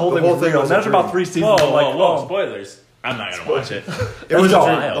 I thought the whole thing whole was thing real. was And a after dream. about 3 seasons, Whoa, I'm like, whoa, oh. spoilers. I'm not gonna watch it. It was a That's dream.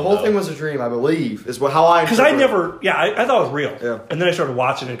 wild, The whole though. thing was a dream, I believe, is how I. Because I interpret never, I thought it was real. Yeah. And then I started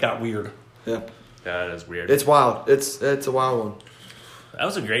watching it, it got weird. it. Yeah, That is weird. it's wild. It's a wild one. That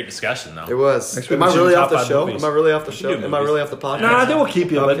was a great discussion, though. It was. Next week Am I we'll do really top off the 5 show? movies. Am I really off the can show? do Am I movies. really off the podcast? Nah, I think we'll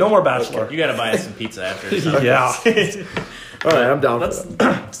keep you, but Okay. no more Bachelor. You gotta buy us some pizza after. Yeah. All right, I'm down. Let's for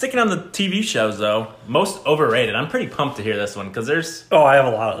that. sticking on the TV shows though. Most overrated. I'm pretty pumped to hear this one because there's. Oh, I have a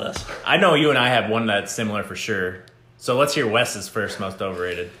lot of this. I know you and I have one that's similar for sure. So let's hear Wes's first most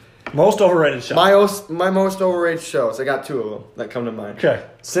overrated. Most overrated show. My most overrated shows. I got 2 of them that come to mind. Okay.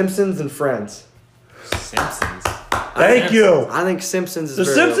 Simpsons and Friends. Simpsons. Thank you. I think Simpsons is The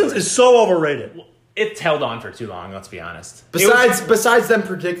very Simpsons overrated. is so overrated. It's held on for too long. Let's be honest. Besides them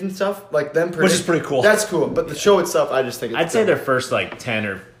predicting stuff, like them predicting. Which is pretty cool. That's cool. But the show itself, I just think it's I'd say dumb. their first like 10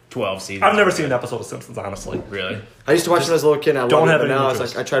 or 12 seasons. I've never seen an episode of Simpsons, honestly. Really. I used to watch it as a little kid and I don't loved it, have but any now I was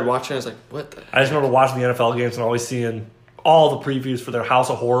interest. like, I tried watching it, I was like, what the I just remember watching the NFL games and always seeing all the previews for their House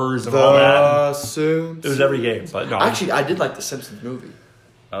of Horrors and all that. soon. It was every game, but no. Actually, I did like the Simpsons movie.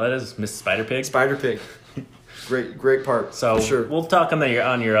 Oh, that is Miss Spider Pig. Spider Pig. Great part. So for sure. we'll talk on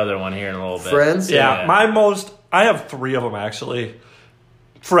your other one here in a little bit. Friends? yeah, I have 3 of them actually.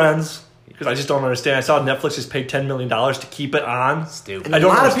 Friends, because I just don't understand. I saw Netflix just paid $10 million to keep it on. Stupid. I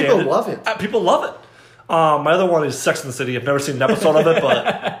don't A lot of understand people love it. People love it. My other one is Sex and the City. I've never seen an episode of it,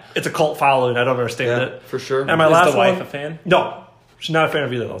 but it's a cult following. I don't understand Yeah, it. for sure. And my Is last the wife one, a fan? No, she's not a fan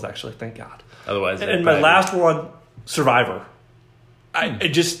of either of those. Actually, thank God. Otherwise, And my last one, Survivor.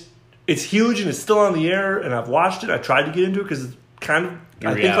 It's huge and it's still on the air, and I've watched it. I tried to get into it because it's kind of,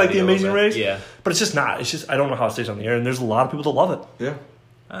 I think, like reality The a little Amazing bit. Race. Yeah. But it's just not. It's just, I don't know how it stays on the air, and there's a lot of people that love it. Yeah.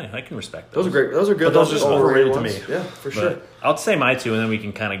 I can respect Those are great. Those are good. But those are just overrated to ones. me. Yeah, for But sure. I'll say my 2, and then we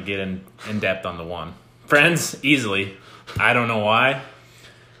can kind of get in depth on the one. Friends, easily. I don't know why.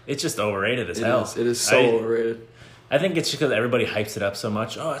 It's just overrated as hell. It is so overrated. I think it's just because everybody hypes it up so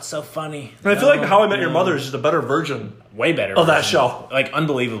much. Oh, it's so funny. And I feel like How I Met Your Mother is just a better version. Way better of that version. show. Like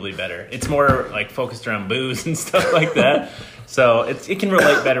unbelievably better. It's more like focused around booze and stuff like that. So it can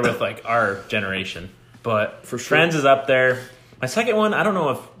relate better with like our generation. But For sure. Friends is up there. My second one, I don't know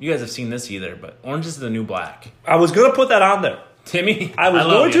if you guys have seen this either, but Orange is the New Black. I was going to put that on there. Timmy, I was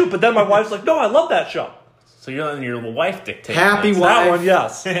love going you. to, but then my wife's like, no, I love that show. So you're letting your wife dictate. Happy this. wife. That one,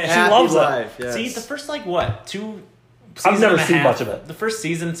 yes. She Happy loves life. it. Yes. See, the first like what 2 I've season never and a seen half- much of it. The first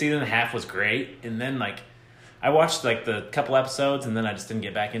season and a half was great, and then like I watched like the couple episodes, and then I just didn't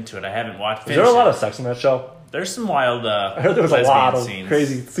get back into it. I haven't watched. Is there a lot of sex in that show? There's some wild. I heard there was a lesbian lot of scenes.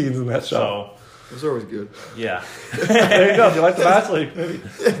 crazy scenes in that show. So Those are always good. yeah, There you go. Do you like The Bachelor? Maybe.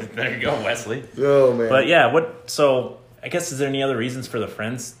 there you go, Wesley. Oh man. But yeah, what? So I guess is there any other reasons for the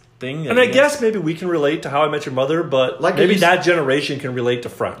Friends thing? And I guess maybe we can relate to How I Met Your Mother, but Like maybe you that generation can relate to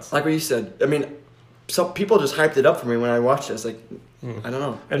Friends. like what you said, I mean, some people just hyped it up for me when I watched it. It's like, I don't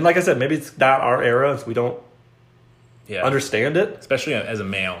know. And like I said, maybe it's not our era, so we don't yeah, understand it. especially as a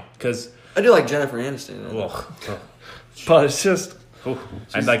male, because I do like Jennifer Aniston. But it's just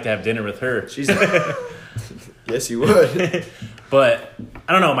I'd like to have dinner with her. She's yes, you would. But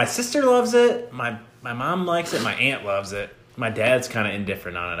I don't know. My sister loves it. My mom likes it. My aunt loves it. My dad's kind of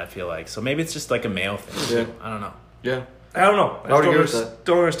indifferent on it, I feel like. So maybe it's just like a male thing. Yeah. I don't know. Yeah. I don't know. I would agree just with that.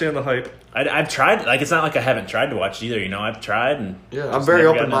 don't understand the hype. I've tried. Like, it's not like I haven't tried to watch it either. You know, I've tried and Yeah, I'm just very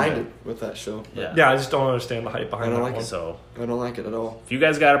never gotten open-minded into with that show. it. Yeah. Yeah, I just don't understand the hype behind I don't that like one. it. So I don't like it at all. if you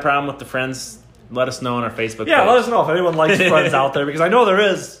guys got a problem with the Friends, let us know on our Facebook. Yeah, page. let us know if anyone likes Friends out there, because I know there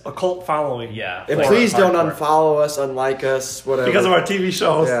is a cult following. Yeah. And for please don't hardcore. unfollow us, unlike us, whatever. Because of our TV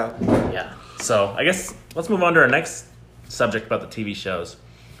shows. Yeah. Yeah. So I guess let's move on to our next subject about the TV shows.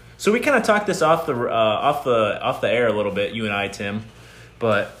 So we kind of talked this off the air a little bit, you and I, Tim.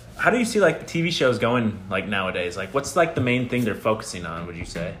 But how do you see like the TV shows going like nowadays? Like, what's like the main thing they're focusing on? Would you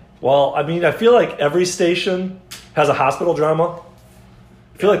say? Well, I mean, I feel like every station has a hospital drama.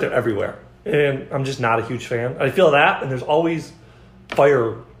 I feel like they're everywhere. And I'm just not a huge fan. I feel that, and there's always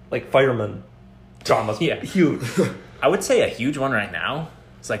fireman dramas. Yeah. Huge. I would say a huge one right now.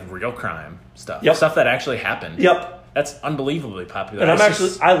 It's like real crime stuff. Yep. Stuff that actually happened. Yep. That's unbelievably popular. And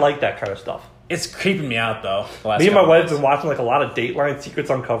It's I like that kind of stuff. it's creeping me out though. the last Me and my couple wife have days. been watching like a lot of Dateline Secrets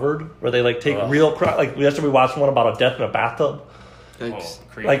Uncovered, where they like take Ugh. real crime. Like yesterday we watched one about a death in a bathtub. Thanks. Oh,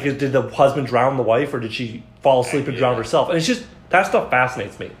 creepy. Like, did the husband drown the wife, or did she fall asleep and drown Yeah. herself? And it's just, that stuff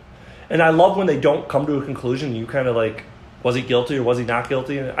fascinates me. And I love when they don't come to a conclusion. You kind of like, was he guilty or was he not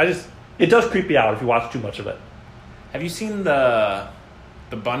guilty? And it does creep you out if you watch too much of it. Have you seen the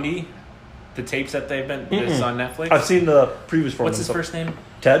Bundy, the tapes that they've been this on Netflix? I've seen the previous one. What's his first name?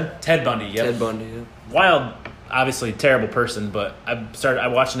 Ted? Ted Bundy. Yep. Ted Bundy, yeah. Wild, obviously terrible person, but I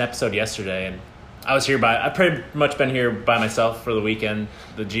watched an episode yesterday, and I've pretty much been here by myself for the weekend.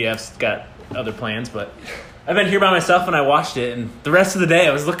 The GF's got other plans, but I've been here by myself, and I watched it, and the rest of the day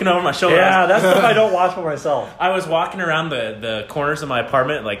I was looking over my shoulder. Yeah, that's stuff I don't watch for myself. I was walking around the corners of my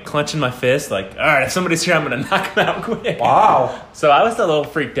apartment, like clenching my fist, like, all right, if somebody's here, I'm gonna knock them out quick. Wow. So I was a little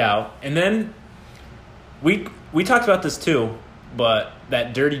freaked out, and then we talked about this too, but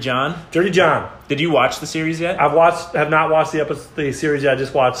that Dirty John. Dirty John. Did you watch the series yet? Have not watched the series yet. I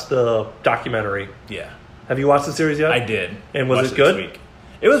just watched the documentary. Yeah, Have you watched the series yet? I did. And was Watched it good? this week.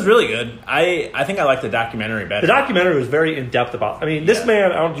 It was really good. I think I liked the documentary better. The documentary was very in depth about. I mean, this Yeah.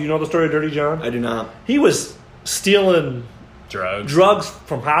 man. Do you know the story of Dirty John? I do not. He was stealing drugs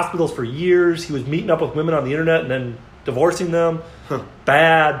from hospitals for years. He was meeting up with women on the internet and then divorcing them.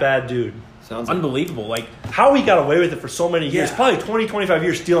 Bad dude. Sounds like Unbelievable. Like How he got away with it for so many years, Yeah. probably 20, 25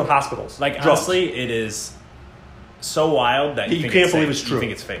 years stealing hospitals. Like Drugs. honestly, it is so wild that You think can't it's believe fake. it's true. You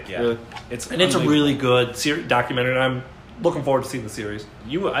think it's fake, yeah. Really? It's And it's a unbelievable. really good documentary, and I'm looking forward to seeing the series.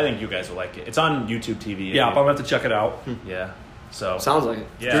 I think you guys will like it. It's on YouTube TV. Yeah, I'm going to have to check it out. Yeah. So Sounds like it.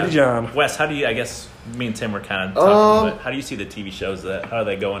 yeah. Dirty John. Wes, how do you? I guess me and Tim were kind of talking, but how do you see the TV shows how are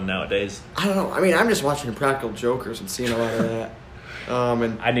they going nowadays? I don't know. I mean, I'm just watching Practical Jokers and seeing a lot of that.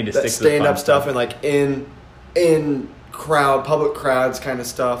 And I need to that stick to the stand-up fun stuff stuff. and like in public crowds kind of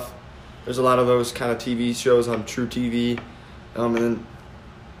stuff. There's a lot of those kind of TV shows on True TV, and then,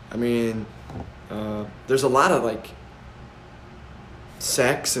 I mean, there's a lot of like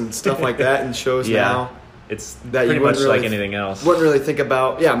sex and stuff like that in shows Yeah. now. It's That you pretty much wouldn't really like anything else. Wouldn't really think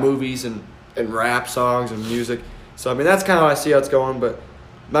about, movies and rap songs and music. So I mean, that's kind of how I see how it's going. But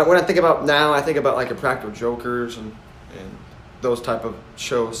when I think about now, I think about like a Practical Jokers and those type of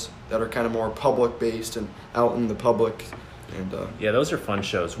shows that are kind of more public based and out in the public. And Yeah, those are fun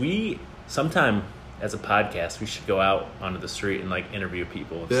shows. Sometime as a podcast, we should go out onto the street and like interview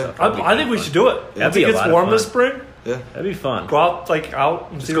people and Yeah. stuff. That'd be I think we fun. should do it. That'd Once be it a gets lot of warm fun. this spring, yeah, That'd be fun. go out out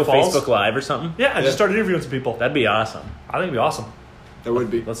and Just see go the falls. Facebook Live or something. Yeah, and just start interviewing some people. That'd be awesome. I think it'd be awesome. it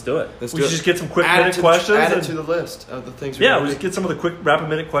would be. Let's do it. Let's We do should it. just get some quick Add it minute to questions. Add it and- to the list of the things. yeah, we're we just get some of the quick rapid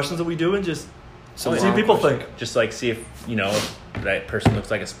minute questions that we do and just Some see what long people questions. think. Just like see if if that person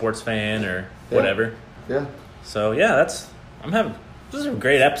looks like a sports fan or whatever. Yeah, So yeah, this is a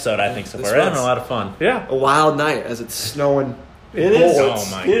great episode I think so It's far. We're fun. having a lot of fun. Yeah. a wild night as it's snowing It is.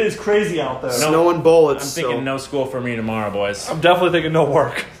 Bullets. Oh, my. It is crazy out there. Snowing bullets. I'm thinking no school for me tomorrow, boys. I'm definitely thinking no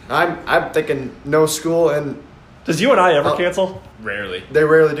work. I'm thinking no school, and Does you and I ever cancel? Rarely. they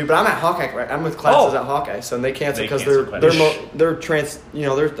rarely do. But I'm at Hawkeye. Right? I'm with classes Oh. at Hawkeye, so they cancel They because cancel they're trans. You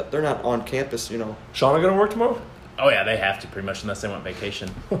know, they're not on campus. You know. Shauna gonna work tomorrow? Oh, yeah, they have to pretty much unless they want vacation.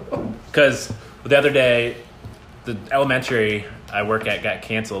 Because the other day, the elementary I work at got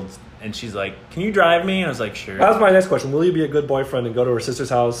canceled, and she's like, "Can you drive me?" And I was like, "Sure." That was my next question. Will you be a good boyfriend and go to her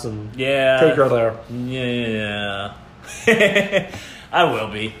sister's house and Yeah. take her there? Yeah. I will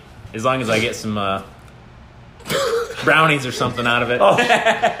be. As long as I get some brownies or something out of it. Oh,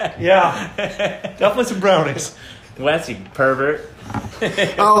 yeah. Definitely some brownies. Wes, you pervert.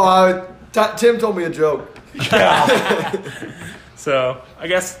 Tim told me a joke. So, I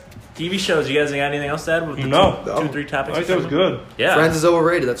guess TV shows, you guys got anything else to add with the No. 2-3 topics? I think that was good. Yeah. Friends is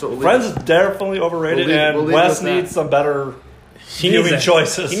overrated. That's what we'll leave. Friends is definitely overrated, We'll leave Wes with that. needs some better He needs viewing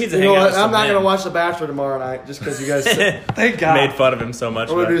choices. He needs to You hang know out what? with some I'm not men. gonna watch The Bachelor tomorrow night just because you guys. I'm Thank God. Made fun of him so much.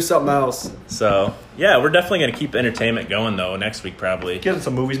 gonna but- do something else. So, yeah, we're definitely going to keep entertainment going, though, next week probably. Get into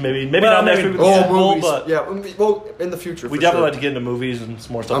some movies, maybe. Maybe Well, not next maybe- week with the Super Bowl, movies. but Yeah, well, in the future. we for definitely sure. like to get into movies and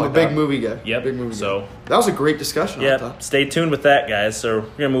some more stuff I'm like a big that. movie guy. Yep. Big movie So- guy. That was a great discussion. I Yeah, thought. stay tuned with that, guys. So, we're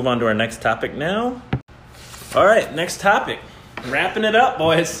going to move on to our next topic now. All right, next topic. Wrapping it up,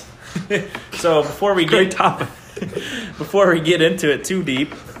 boys. So, before we Great get topic. before we get into it too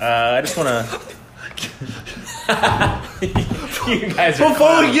deep, I just want to. You guys are Before we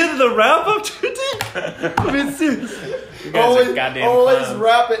clowns. get into the wrap up too deep, I mean, serious. You guys are goddamn always clowns.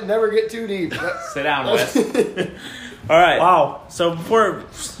 wrap it. Never get too deep. Sit down, Wes. All right. Wow. So before,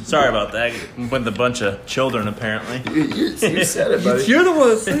 sorry about that. With a bunch of children, apparently. you said it, buddy. You're the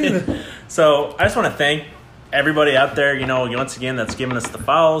one saying it. So I just want to thank everybody out there. You know, once again, that's giving us the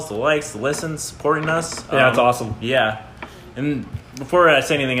follows, the likes, the listens, supporting us. Yeah, it's awesome. Yeah. And before I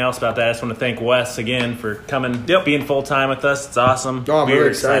say anything else about that, I just want to thank Wes again for coming, being full time with us. It's awesome. Oh, I'm We're really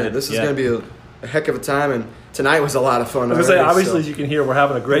excited. This is Yeah. going to be a heck of a time, and tonight was a lot of fun. I was gonna say, already, obviously, as you can hear, we're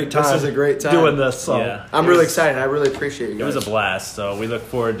having a great time. This is a great time. doing this. So Yeah. I'm It really was- excited. I really appreciate you It guys. was a blast. So we look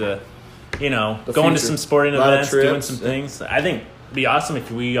forward to, going The to future. some sporting A lot of events, doing trips. some things. I think it'd be awesome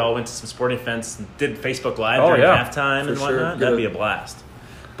if we all went to some sporting events and did Facebook Live Oh, during yeah. halftime and For sure. whatnot. Get That'd a- be a blast.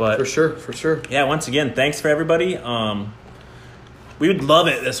 But For sure. yeah, once again, thanks for everybody. We would love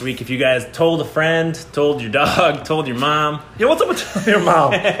it this week if you guys told a friend, told your dog, told your mom. yeah, what's up with your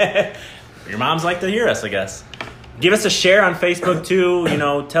mom? Your moms like to hear us, I guess. Give us a share on Facebook too.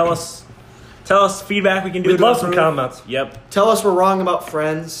 Tell us feedback we can do. We'd to love some improve. comments. Yep. Tell us we're wrong about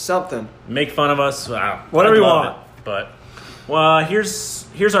Friends. Something. Make fun of us. Wow. Whatever I'd you love want. it. But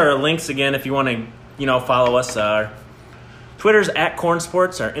here's our links again if you want to follow us. Our Twitter's at Corn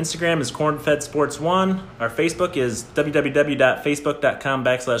Sports. Our Instagram is CornFedSports1. Our Facebook is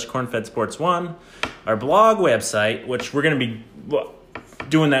www.facebook.com/CornFedSports1. Our blog website, which we're going to be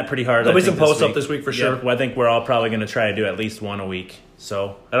doing that pretty hard. There'll I be think, some posts this up this week for Yeah, sure. well, I think we're all probably going to try to do at least one a week.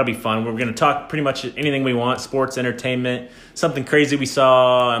 So that'll be fun. We're going to talk pretty much anything we want, sports, entertainment, something crazy we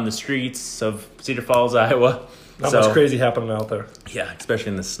saw on the streets of Cedar Falls, Iowa. Not much crazy happening out there. Yeah, especially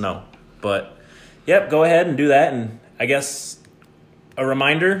in the snow. But, yep, go ahead and do that. And I guess a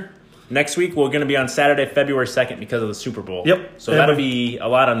reminder, next week we're going to be on Saturday, February 2nd because of the Super Bowl. Yep. So And that'll we've- be a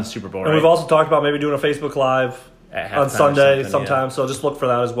lot on the Super Bowl, And right? we've also talked about maybe doing a Facebook Live At halftime on or Sunday something, sometime. So just look for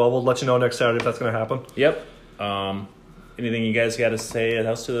that as well. We'll let you know next Saturday if that's going to happen. Yep. Anything you guys got to say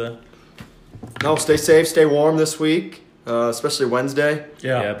else to the... No, stay safe, stay warm this week, especially Wednesday.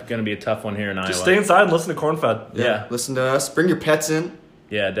 Yeah, going to be a tough one here in Iowa. Just stay inside and listen to Cornfed. Yeah. Listen to us. Bring your pets in.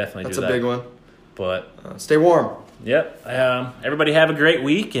 Yeah, definitely That's do a that. big one. But, Stay warm. yep. Everybody have a great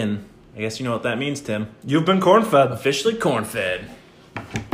week, and I guess you know what that means, Tim. You've been Cornfed. Officially corn-fed.